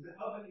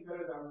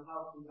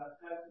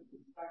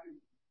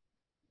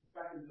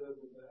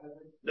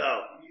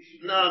 No.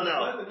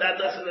 That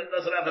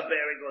doesn't have a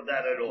bearing on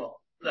that at all.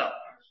 No.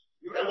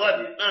 That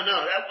wouldn't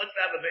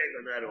have a bearing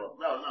on that at all.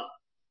 No.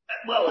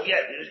 Well,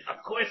 yeah, of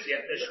course you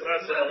have to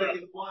shvar. No,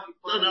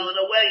 in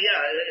a way,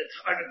 yeah, it's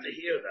harder to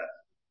hear that.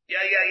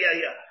 Yeah.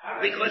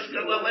 Because,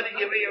 what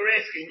you're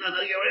asking, you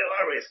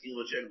are asking a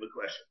legitimate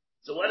question.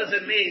 So what does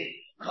it mean?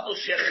 Kol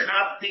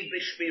shechavti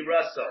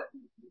b'shmirasa.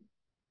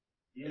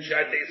 What do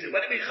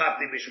you mean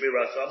chapti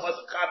b'shmirasa? I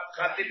wasn't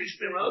chapti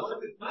b'shmirasa.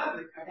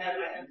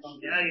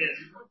 Yeah, yes.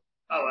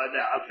 Oh,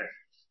 now, okay.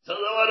 So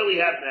what do we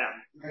have now?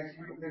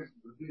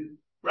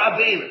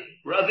 Ravina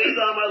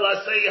Amar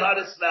Lasei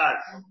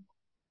Hadasnaz.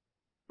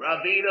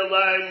 Ravina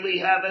learned we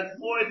have a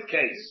fourth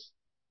case.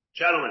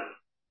 Gentlemen.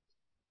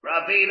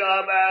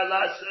 Ravina Amar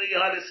Lasei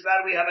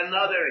Hadasnaz, we have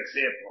another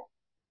example.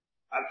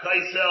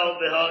 Akaisel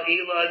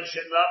v'ha'ilan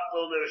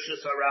shenaflu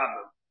l'rishus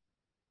harabim.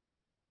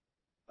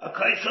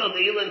 Akaisel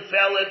the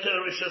fell into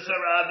rishus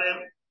harabim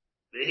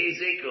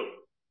v'hiziku.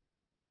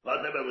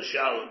 Pater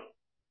b'l'shalom.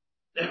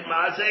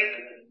 Mazik,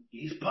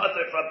 he's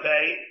pater from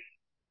pain.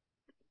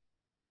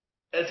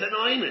 It's an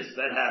oinus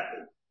that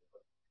happened.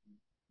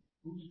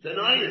 It's an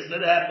oinus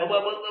that happened.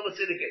 Well, let's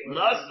see the case.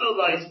 However,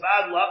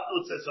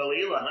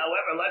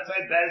 let's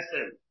say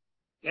Beston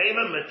gave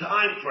him a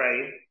time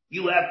frame.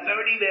 You have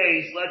 30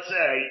 days, let's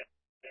say,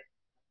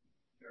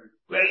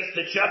 grace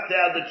to chop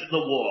down the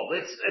wall.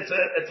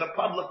 It's a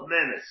public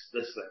menace,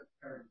 this thing.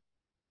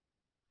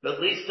 At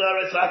least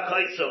it's a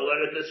kaiso, or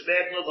to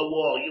dismantle the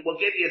wall. You will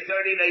give you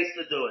 30 days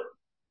to do it.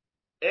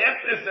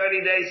 After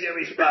 30 days, you're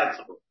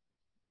responsible.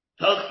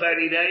 Took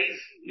 30 days,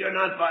 you're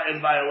not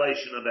in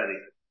violation of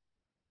anything.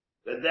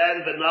 But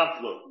then the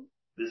naflu,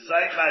 the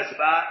seichas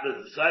bad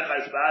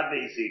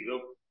v'hiziku,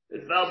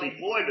 it fell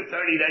before the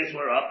 30 days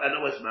were up, and it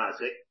was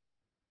mazik.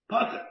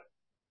 Putter.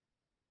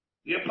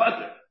 You're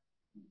putter.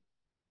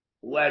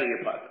 Where do you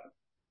putter?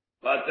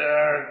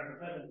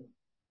 Putter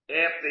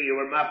after you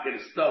were mocking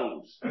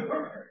stones.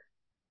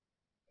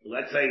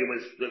 Let's say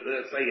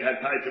you had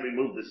time to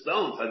remove the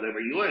stones and they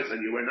were yours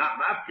and you were not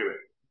mafkir.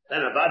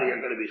 Then a body are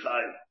going to be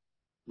chayiv.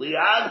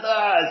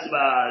 Li'ada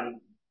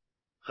Zman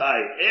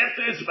chayiv.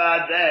 After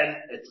Zman, then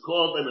it's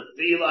called an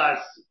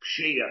afilas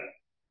kshia.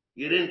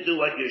 You didn't do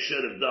what you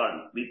should have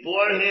done.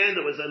 Beforehand,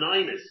 it was an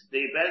oinus.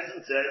 The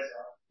Bezin says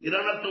you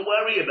don't have to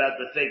worry about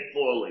the thing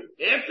falling.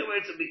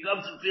 Afterwards, it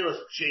becomes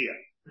afilas kshia.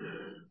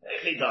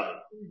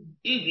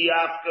 Idi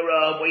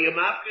afkara, where you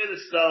mafkir the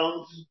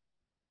stones.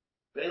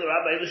 Again,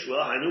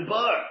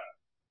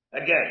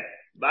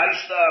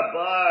 Maishtar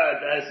bar,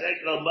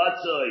 Dasekel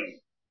Matzoi,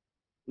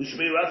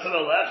 Ushmi Ratzon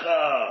Alecha,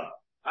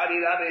 Hadi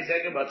Rabbi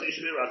Sekel Matzoi,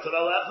 Ushmi Ratzon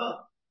Alecha.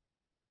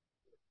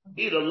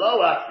 Either low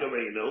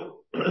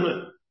afkarinu,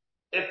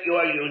 if you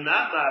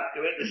not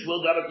mafkarit, the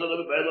Shmuel Gabakul of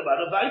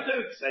a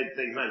same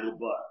thing, Hanu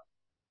bar.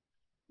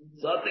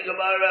 Something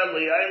about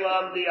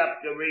Li'aylam the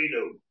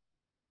afkarinu.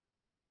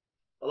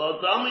 Although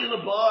it's only in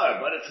the bar,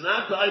 but it's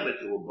not time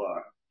to a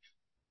bar.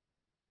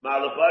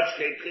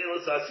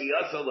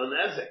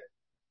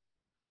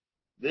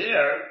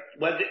 There,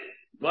 when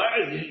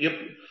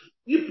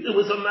it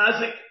was a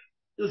mazik,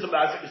 so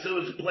it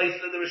was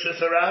placed in the Rishus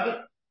Harabim.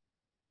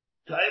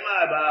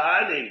 Taimar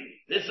Bahani,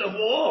 it's a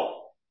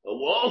wall. A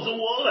wall's a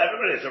wall.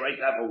 Everybody has a right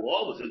to have a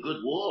wall. It's a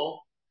good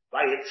wall.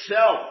 By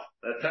itself,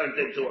 that turned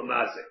into a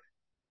mazik.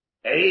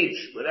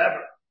 Age,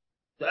 whatever.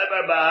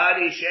 Taimar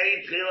Bahani,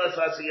 Shein Chilas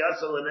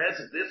Asiyasa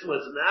L'Nesik. This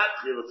was not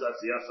Chilas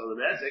Asiyasa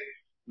L'Nesik.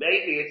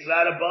 Maybe it's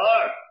not a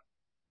bar.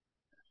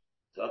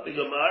 Something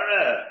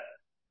Gemara.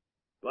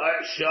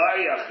 Bar Shar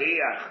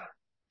Yachiach.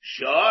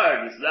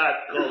 Shar is not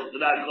called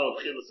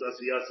Chilus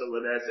Asiyasa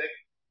L'Nesik.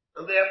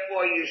 And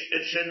therefore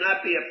it should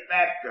not be a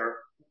factor.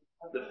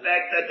 The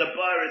fact that the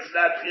bar is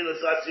not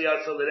Chilus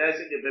Asiyasa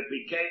L'Nesik if it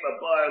became a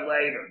bar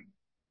later.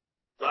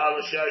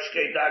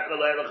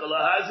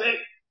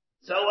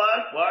 So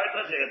what? Bar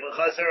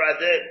L'Chaser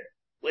Adin.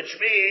 Which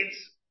means,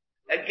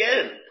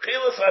 again,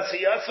 Chilus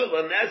Asiyasa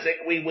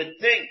L'Nesik, we would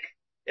think,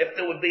 if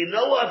there would be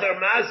no other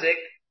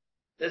mazik,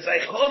 there's a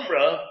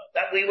chumrah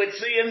that we would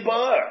see in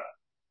bar.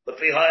 But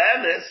for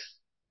ha'emes,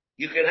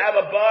 you can have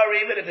a bar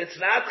even if it's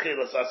not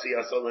Chilus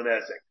Asiyasa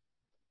L'Nesik.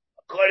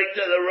 According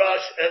to the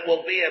Rosh, it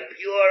will be a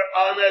pure,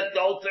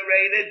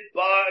 unadulterated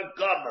bar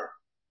gummer.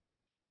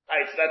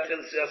 It's not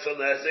Chilus Asiyasa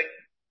L'Nesik.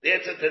 The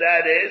answer to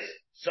that is,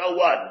 so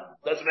what?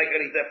 Doesn't make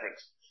any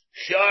difference.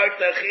 Shar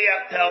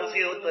Techiach tells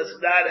you it does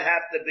not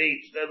have to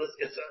be,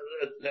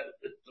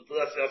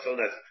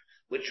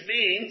 which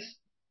means,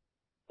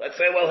 let's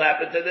say what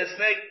happened to this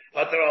thing.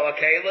 Pater ala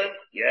kalim?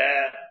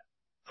 Yeah.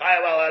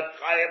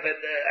 Chayav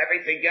and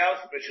everything else,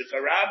 Rishus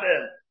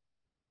Harabim.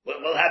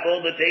 We'll have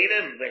all the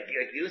datum, like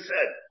you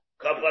said.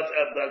 Gabi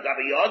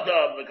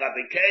Yodam,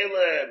 Gabi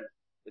Kalim,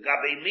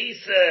 Gabi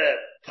Misa,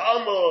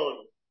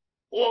 Talmud.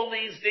 All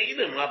these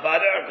datum,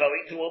 Habada, are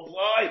going to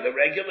apply the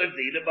regular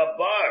datum of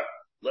bar.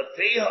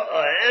 Lefiha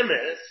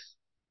Aemis,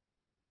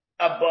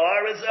 a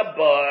bar is a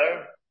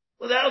bar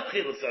without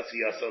Chilus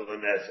Asiyasa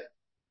L'Nesik.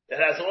 It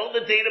has all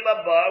the datum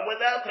of bar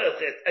without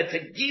it. It's a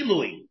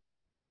gilui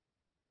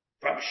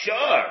from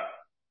Shar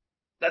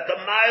that the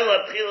mile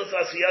of Chilus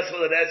Asiyasa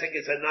L'Nesik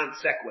is a non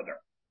sequitur.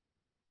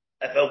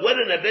 If it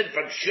wouldn't have been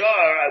from Shar,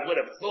 I would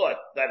have thought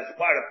that it's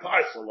part and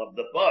parcel of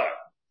the bar.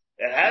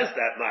 It has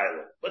that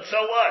mile. But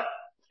so what?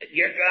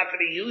 You're not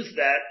going to use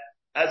that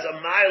as a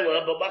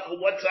mila, but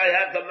once I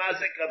have the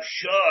mazik of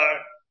Shar,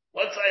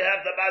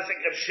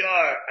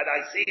 and I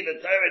see the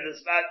Torah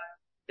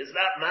is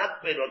not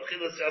makbid or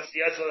Chilus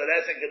Asiyasa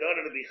L'Nesik in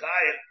order to be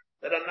chayiv,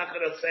 then I'm not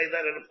going to say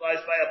that it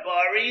applies by a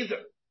bar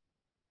either.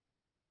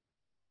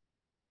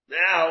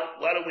 Now,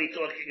 what are we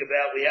talking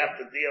about? We have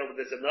to deal with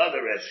this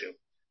another issue.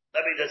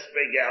 Let me just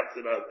bring out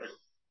another.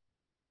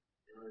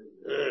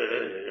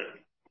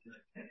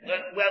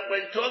 When we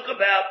talk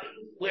about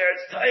where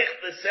it's taich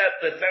the set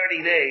the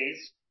 30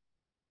 days,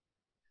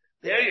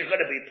 there you're going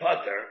to be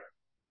putter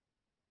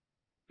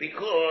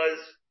because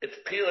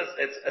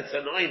it's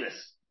an oinus.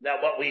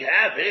 Now what we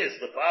have is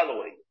the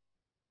following.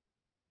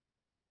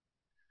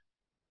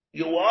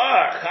 You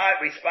are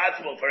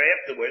responsible for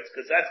afterwards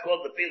because that's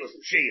called the Pilas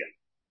Shia.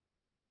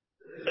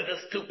 So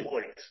there's 2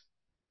 points.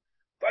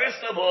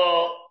 First of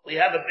all, we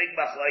have a big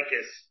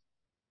machlokes.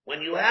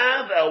 When you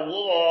have a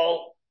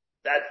wall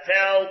that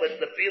fell with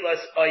the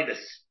Pilas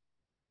Oinus,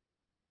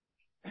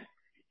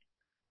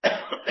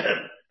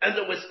 and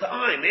there was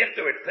time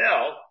after it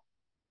fell,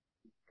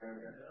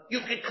 you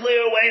could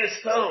clear away the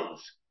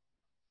stones.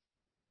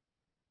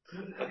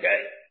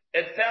 Okay?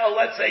 It fell,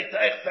 let's say,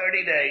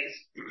 30 days,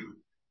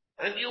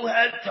 and you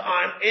had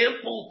time,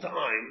 ample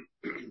time,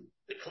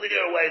 to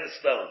clear away the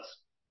stones.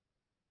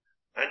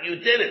 And you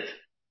didn't.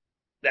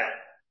 Now,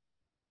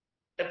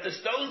 if the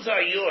stones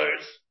are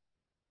yours,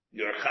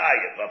 you're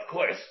chayiv, of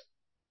course.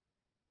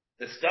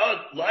 The stone,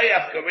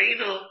 loyaf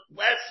karino,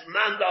 less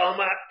manda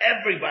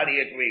everybody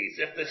agrees.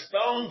 If the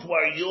stones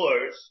were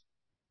yours,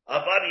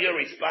 Avada, you're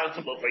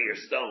responsible for your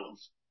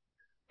stones.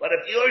 But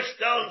if your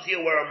stones, you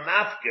were a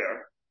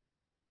mafker,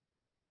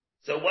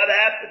 so what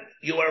happened?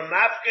 You were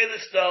mafker the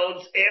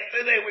stones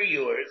after they were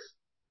yours,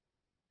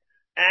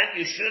 and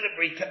you should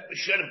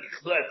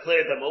have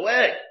cleared them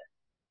away.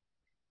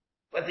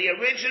 But the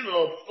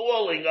original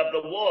falling of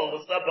the wall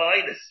was not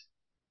behind us.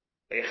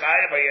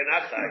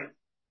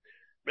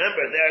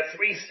 Remember, there are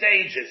 3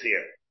 stages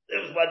here.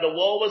 It was when the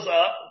wall was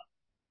up,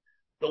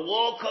 the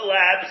wall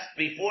collapsed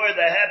before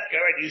the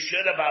hefker, and you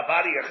should have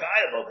Avada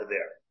Yechayev over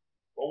there.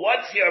 But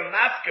once you're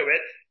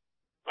mafkerit,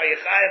 are you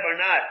chayev or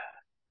not?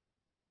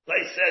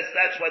 Place says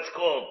that's what's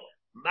called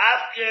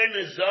mafker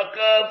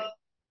nizokov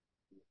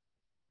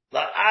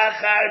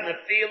la'achar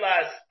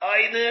nefilas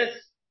oinus.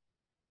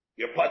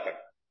 You're putter.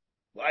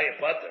 Why you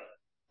putter?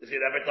 Because you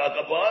never talk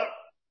about.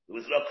 There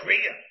was no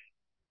kriya.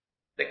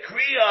 The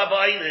kriya of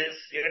oinus,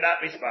 you're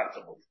not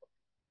responsible for.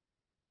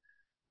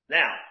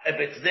 Now, if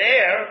it's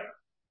there,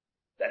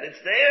 then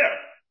it's there.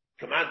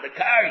 Command the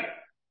karya.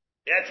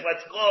 That's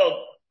what's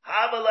called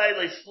havalei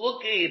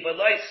lisluki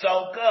v'loi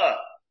solka,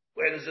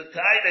 where there's a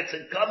tie that's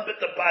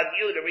incumbent upon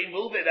you to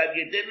remove it, and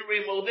you didn't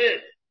remove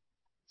it.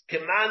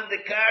 Command the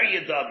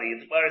karya dummy.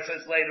 It's where it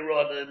says later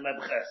on in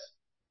Memches.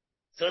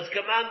 So it's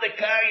command the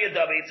karya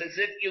dummy. It's as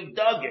if you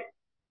dug it.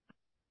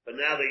 But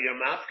now that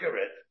you're mafker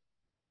it,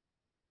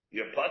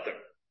 you're putter.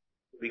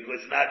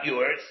 Because it's not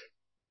yours.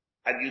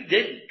 And you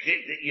didn't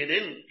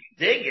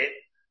dig it.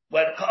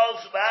 When it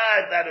calls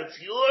back that it's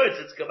yours,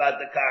 it's command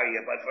the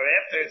karya. But for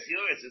after it's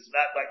yours, it's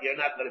not like you're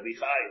not going to be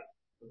chayiv.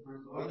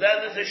 Then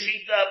there's a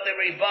shita of the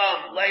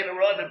Rivam later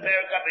on in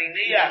Perikab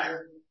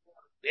Einiach.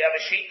 We have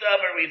a shita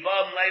of a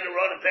Rivam later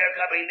on in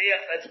Perikab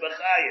Einiach that's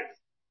Bechayev.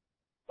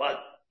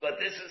 But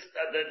this is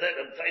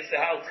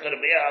how it's going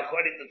to be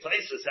according to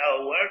Taisus, how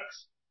it works.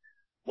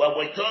 When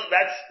we talk,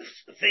 that's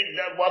thing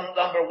that one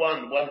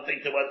thing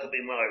that wants to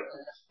be married.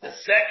 The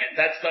second,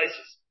 that's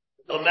Taisus.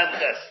 No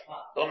memches,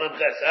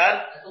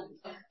 huh?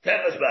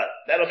 Tefesbat.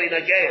 That'll be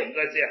Nagayim.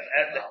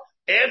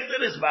 After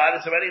this bad,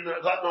 it's already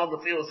not on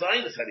the field of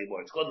Zionist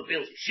anymore. It's called the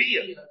field of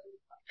Shia.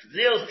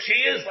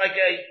 Shia is like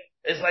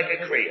a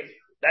Kriya.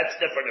 That's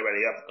different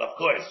already, of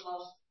course.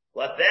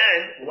 But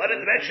then, what did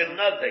mention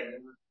another thing?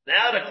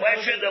 Now the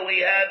question that we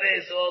have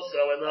is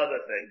also another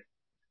thing.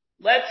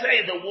 Let's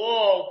say the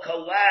wall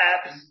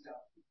collapsed.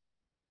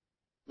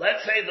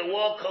 Let's say the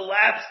wall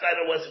collapsed and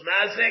it was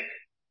mazik,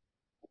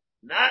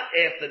 not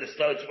after the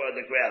stones were on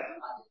the ground.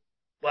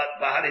 But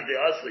Bahari de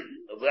Asli,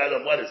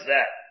 what is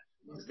that?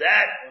 Is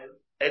that,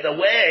 in a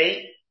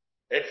way,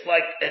 it's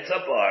a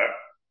bar.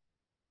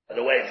 In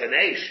a way, it's an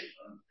eish.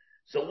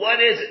 So what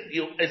is it?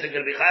 Is it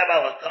going to be chayav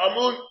ala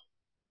talmud?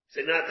 Is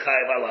it not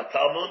chayav ala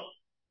talmud?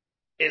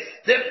 It's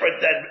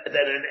different than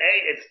an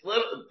eish. It's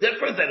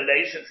different than an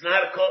eish. It's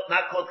not called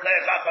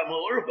chayav chacham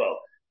urbo.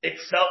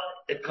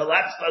 It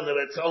collapsed under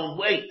its own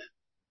weight.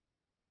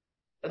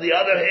 On the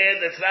other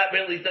hand, it's not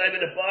really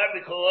diamond a bar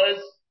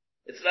because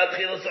it's not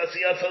chilos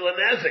asiyas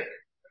alanezik.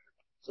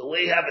 So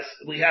we have,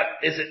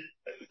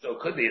 so it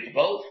could be, it's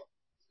both.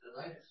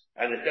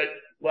 And it could,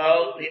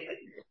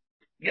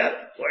 yeah,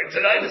 or it's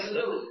an itis.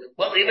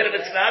 Well, even if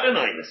it's not an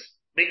itis,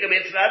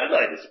 it's not an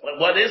itis. But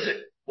what is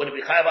it? Would it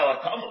be chayav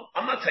ala talmud?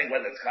 I'm not saying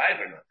whether it's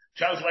chayav or not.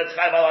 Charles, whether it's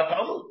chayav ala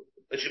talmud.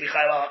 It should be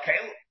chayav ala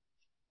kelim.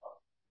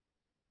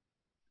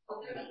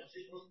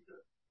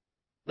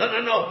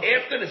 No,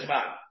 after this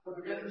man.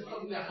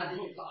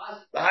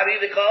 The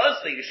hadith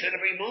cause you should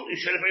have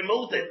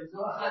removed it.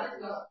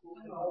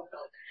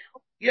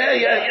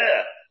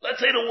 Yeah. Let's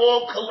say the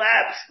wall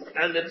collapsed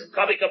and it's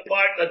coming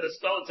apart and the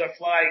stones are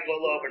flying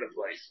all over the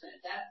place.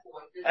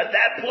 At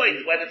that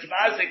point, when it's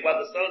mazik, when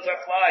the stones are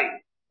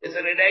flying, is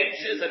it an H,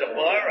 is it a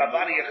bar, a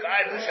body of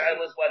chai, the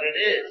shaila is what it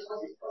is.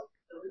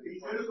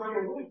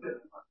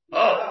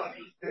 Oh,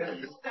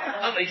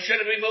 they should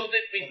have removed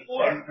it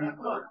before.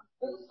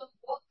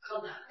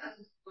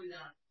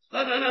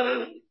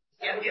 No.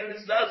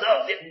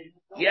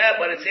 Yeah,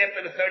 but it's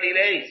after the 30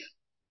 days.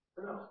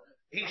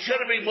 He should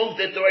have removed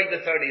it during the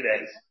 30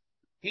 days.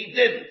 He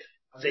didn't.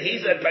 So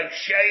he's a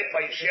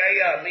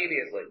Paishaya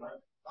immediately.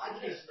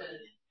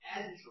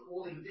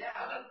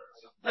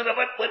 No,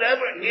 but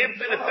whatever,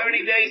 after the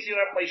 30 days you're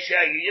a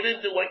Paishaya. You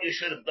didn't do what you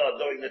should have done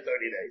during the 30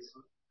 days.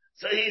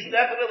 So he's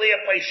definitely a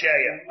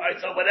Paishaya.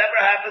 Alright, so whatever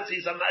happens,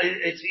 he's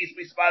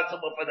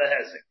responsible for the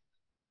Hezek.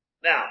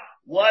 Now,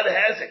 what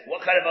Hezek?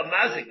 What kind of a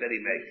Mazik did he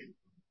make?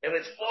 If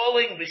it's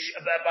falling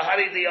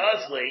Bahari the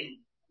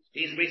Ozli,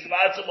 he's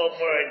responsible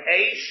for an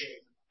Aish,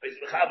 he's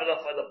responsible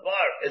for the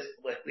bar.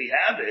 What we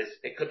have is,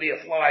 it could be a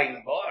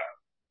flying bar.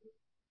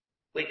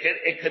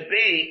 It could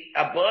be,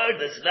 a bar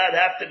does not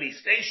have to be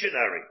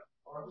stationary.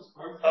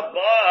 A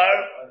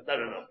bar,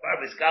 no,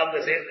 bar is called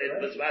this,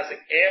 it was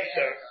Mazik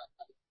after.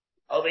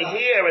 Over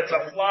here, it's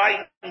a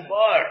flying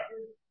bar.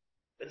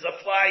 It's a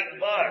flying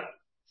bar.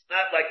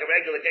 Not like a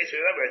regular case.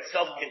 Remember, it's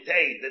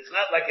self-contained. It's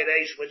not like an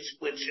Aish which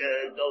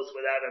goes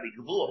without any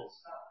gavul.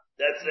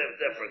 That's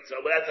different.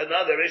 So that's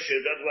another issue.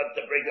 Don't want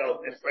to bring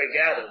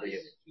out of here.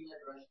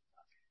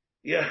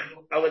 Yeah,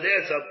 over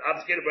there. So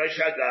I'm scared of Rosh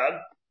Hagan.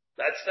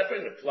 That's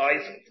different. It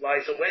flies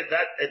away.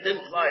 It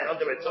didn't fly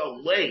under its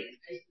own weight.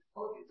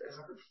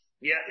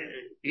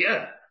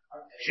 Yeah.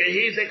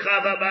 Shehizik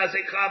chava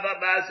mazik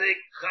chayav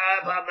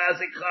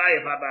mazik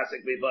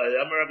mibai.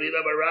 Amar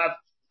Rabina Barav.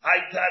 The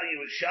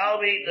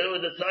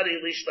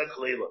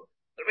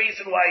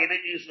reason why he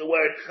didn't use the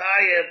word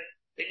chayev,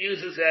 it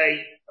uses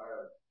a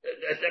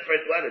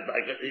different word,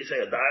 like you say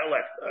a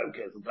dialect.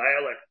 Okay, it's a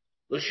dialect.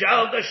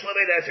 L'shal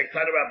d'shlamei nesek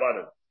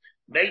tadarabbanim.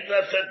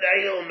 Meitav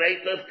sadeyu,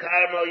 meitav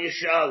karmo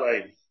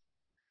yishalem.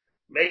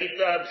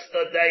 Meitav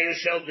sadeyu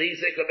shel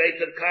nizik, and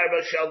meitav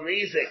karmo shel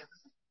nizik.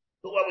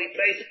 Who are we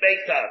face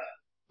meitav?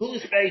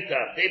 Who's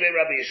meitav? David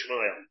Rabbi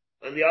Yishmael.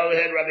 On the other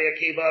hand, Rabbi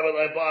Akiva,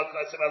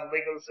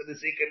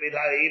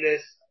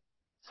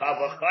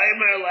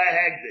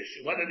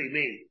 what did he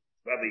mean?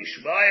 Rabbi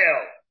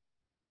Ishmael.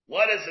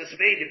 What does this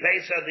mean? You pay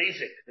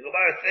Sadisik. The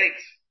Gemara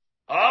thinks,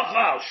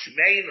 Achal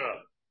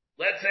Shmeina.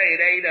 Let's say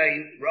it ain't a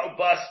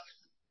robust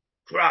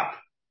crop.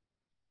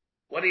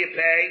 What do you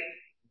pay?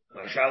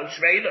 Mashal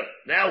Shmeina.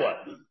 Now what?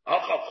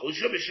 Achal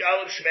Chusha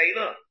Mashal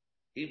Shmeina.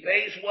 He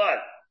pays what?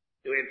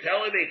 You're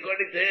telling me,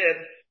 according to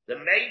him, the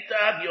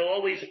Meitab you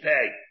always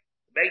pay.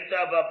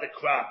 Meitab of the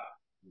crop.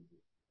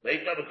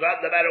 Meitab of the crop,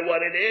 no matter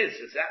what it is.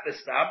 Is that the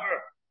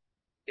stopper?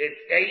 It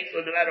ate, so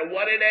no matter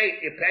what it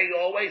ate, you pay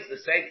always the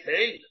same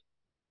thing.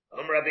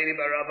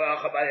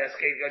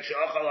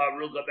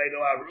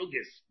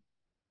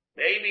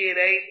 Maybe it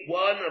ate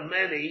one of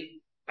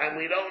many, and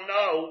we don't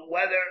know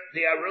whether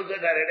the aruga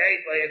that it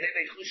ate,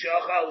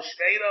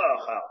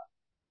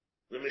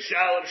 the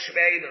mishal of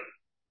shmeina.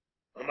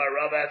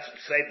 That's the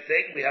same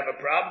thing. We have a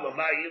problem.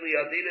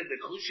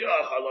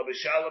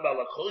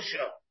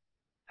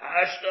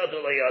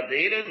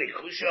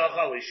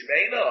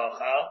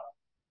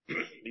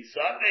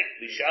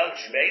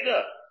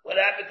 What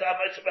happened to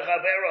Amash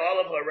Mechavera, all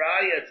of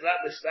Haraya? It's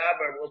not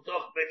Mistaber. We'll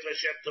talk B'Tz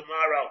Hashem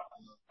tomorrow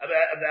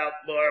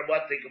about more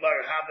what the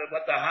Gemara happened,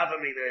 what the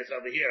Havamina is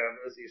over here.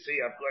 As you see,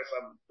 of course,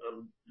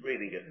 I'm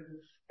reading it.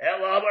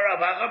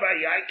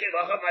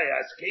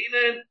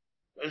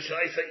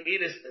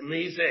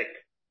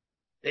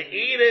 The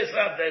Edis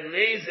of the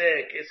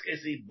Nizik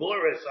is the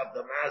Boris of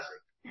the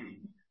Mazik.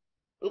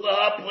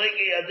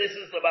 This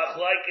is the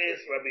Machlaikis,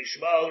 Rabbi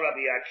Shmuel,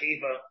 Rabbi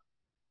Akiva.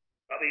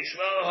 Rabbi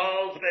Shmuel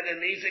holds that the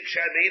Nizik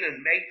Shamin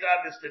and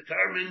Meitab is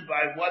determined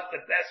by what the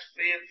best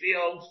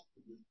fields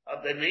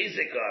of the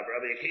Nizik are.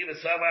 Rabbi Akiva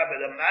Samar by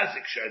the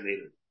Mazik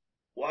Shamin.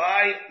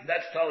 Why?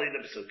 That's totally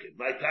the Psukim.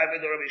 My time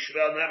in the Rabbi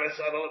Shmuel never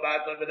saw the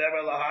Labata, but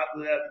never Lahat,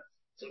 never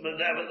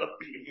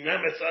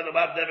saw the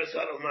Labata, never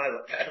saw the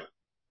Mila.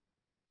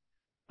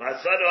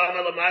 Masadu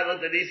Amal Mila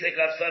the Nizik,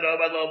 Afsadu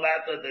Amal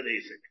Labata the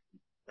Nizik.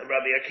 And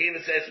Rabbi Akiva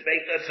says,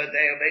 Meitab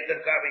Sadeh,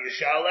 Meitab Karba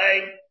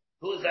Yishaleh.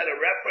 Who is that a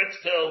reference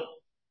to?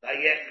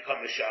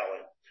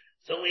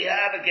 So we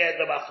have again,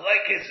 the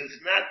machlekes is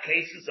not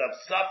cases of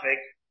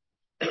suffix.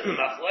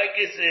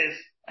 Machlekes is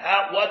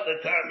what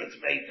determines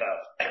meitab.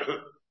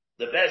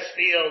 The best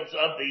fields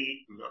of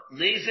the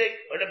nizik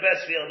or the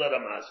best field of the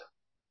mazik.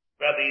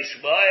 Rabbi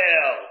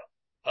Ishmael,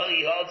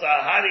 he holds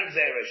a hanig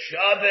zera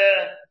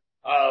shaveh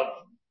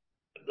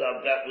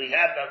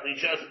that we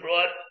just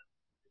brought.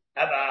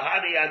 Have a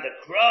hani on the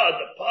crowd,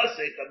 the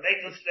pasik, the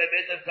meitab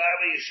stebit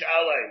karma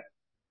yishalem.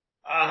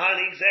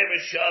 Ahani Xavier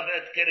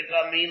Shavet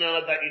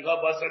Kirikamina that you go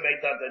Basar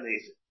Meitab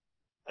Denise.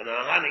 And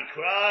Ahani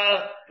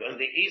Kra, when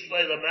the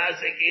Isla the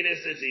Mazik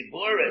Edis is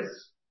Iburis.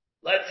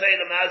 Let's say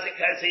the Mazik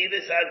has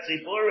Edis and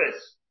Ziburis.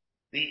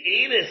 The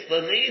Edis,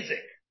 the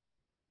Nizik.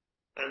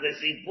 And the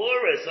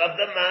Ziburis of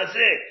the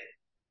Mazik.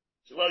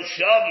 It's low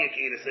Shavyak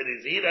Edis it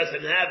is. He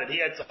doesn't have it. He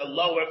has a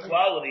lower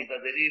quality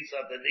than the Edis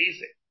of the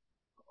Nizik.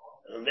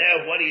 And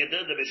there, what do?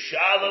 The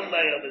Mishalom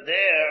over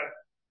there.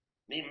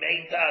 Mi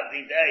meitav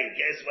today,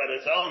 guess what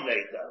his own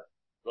meitav.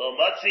 So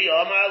Matzi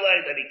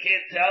Omarle that he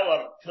can't tell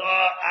him,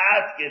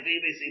 Ta'at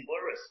Gevimi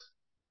Siburis.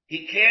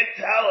 He can't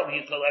tell him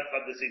you collect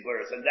from the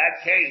Siburis. In that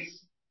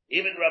case,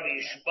 even Rabbi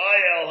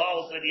Yishmael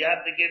holds that you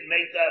have to give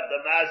meitav the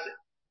mazik.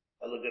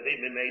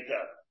 Gevimi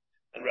meitav.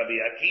 And Rabbi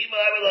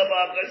Akiva,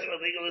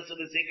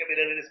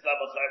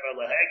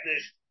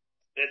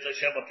 it's a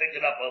Shem, we'll pick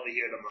it up over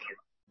here tomorrow.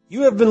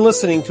 You have been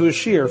listening to a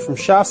shiur from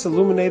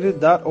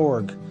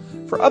shasilluminated.org.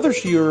 For other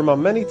shiurim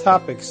on many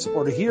topics,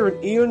 or to hear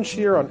an Iyun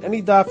shiur on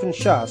any daf in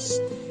Shas,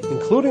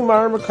 including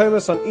Ma'ar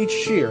Mekaymas on each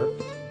shiur,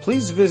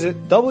 please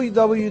visit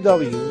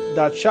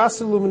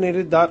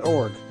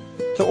www.shasilluminated.org.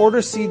 To order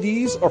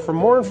CDs or for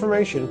more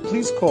information,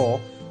 please call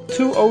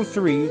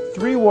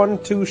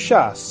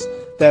 203-312-SHAS.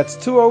 That's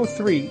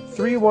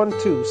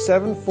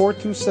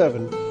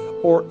 203-312-7427,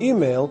 or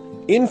email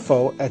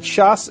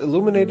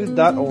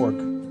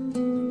info@shasilluminated.org.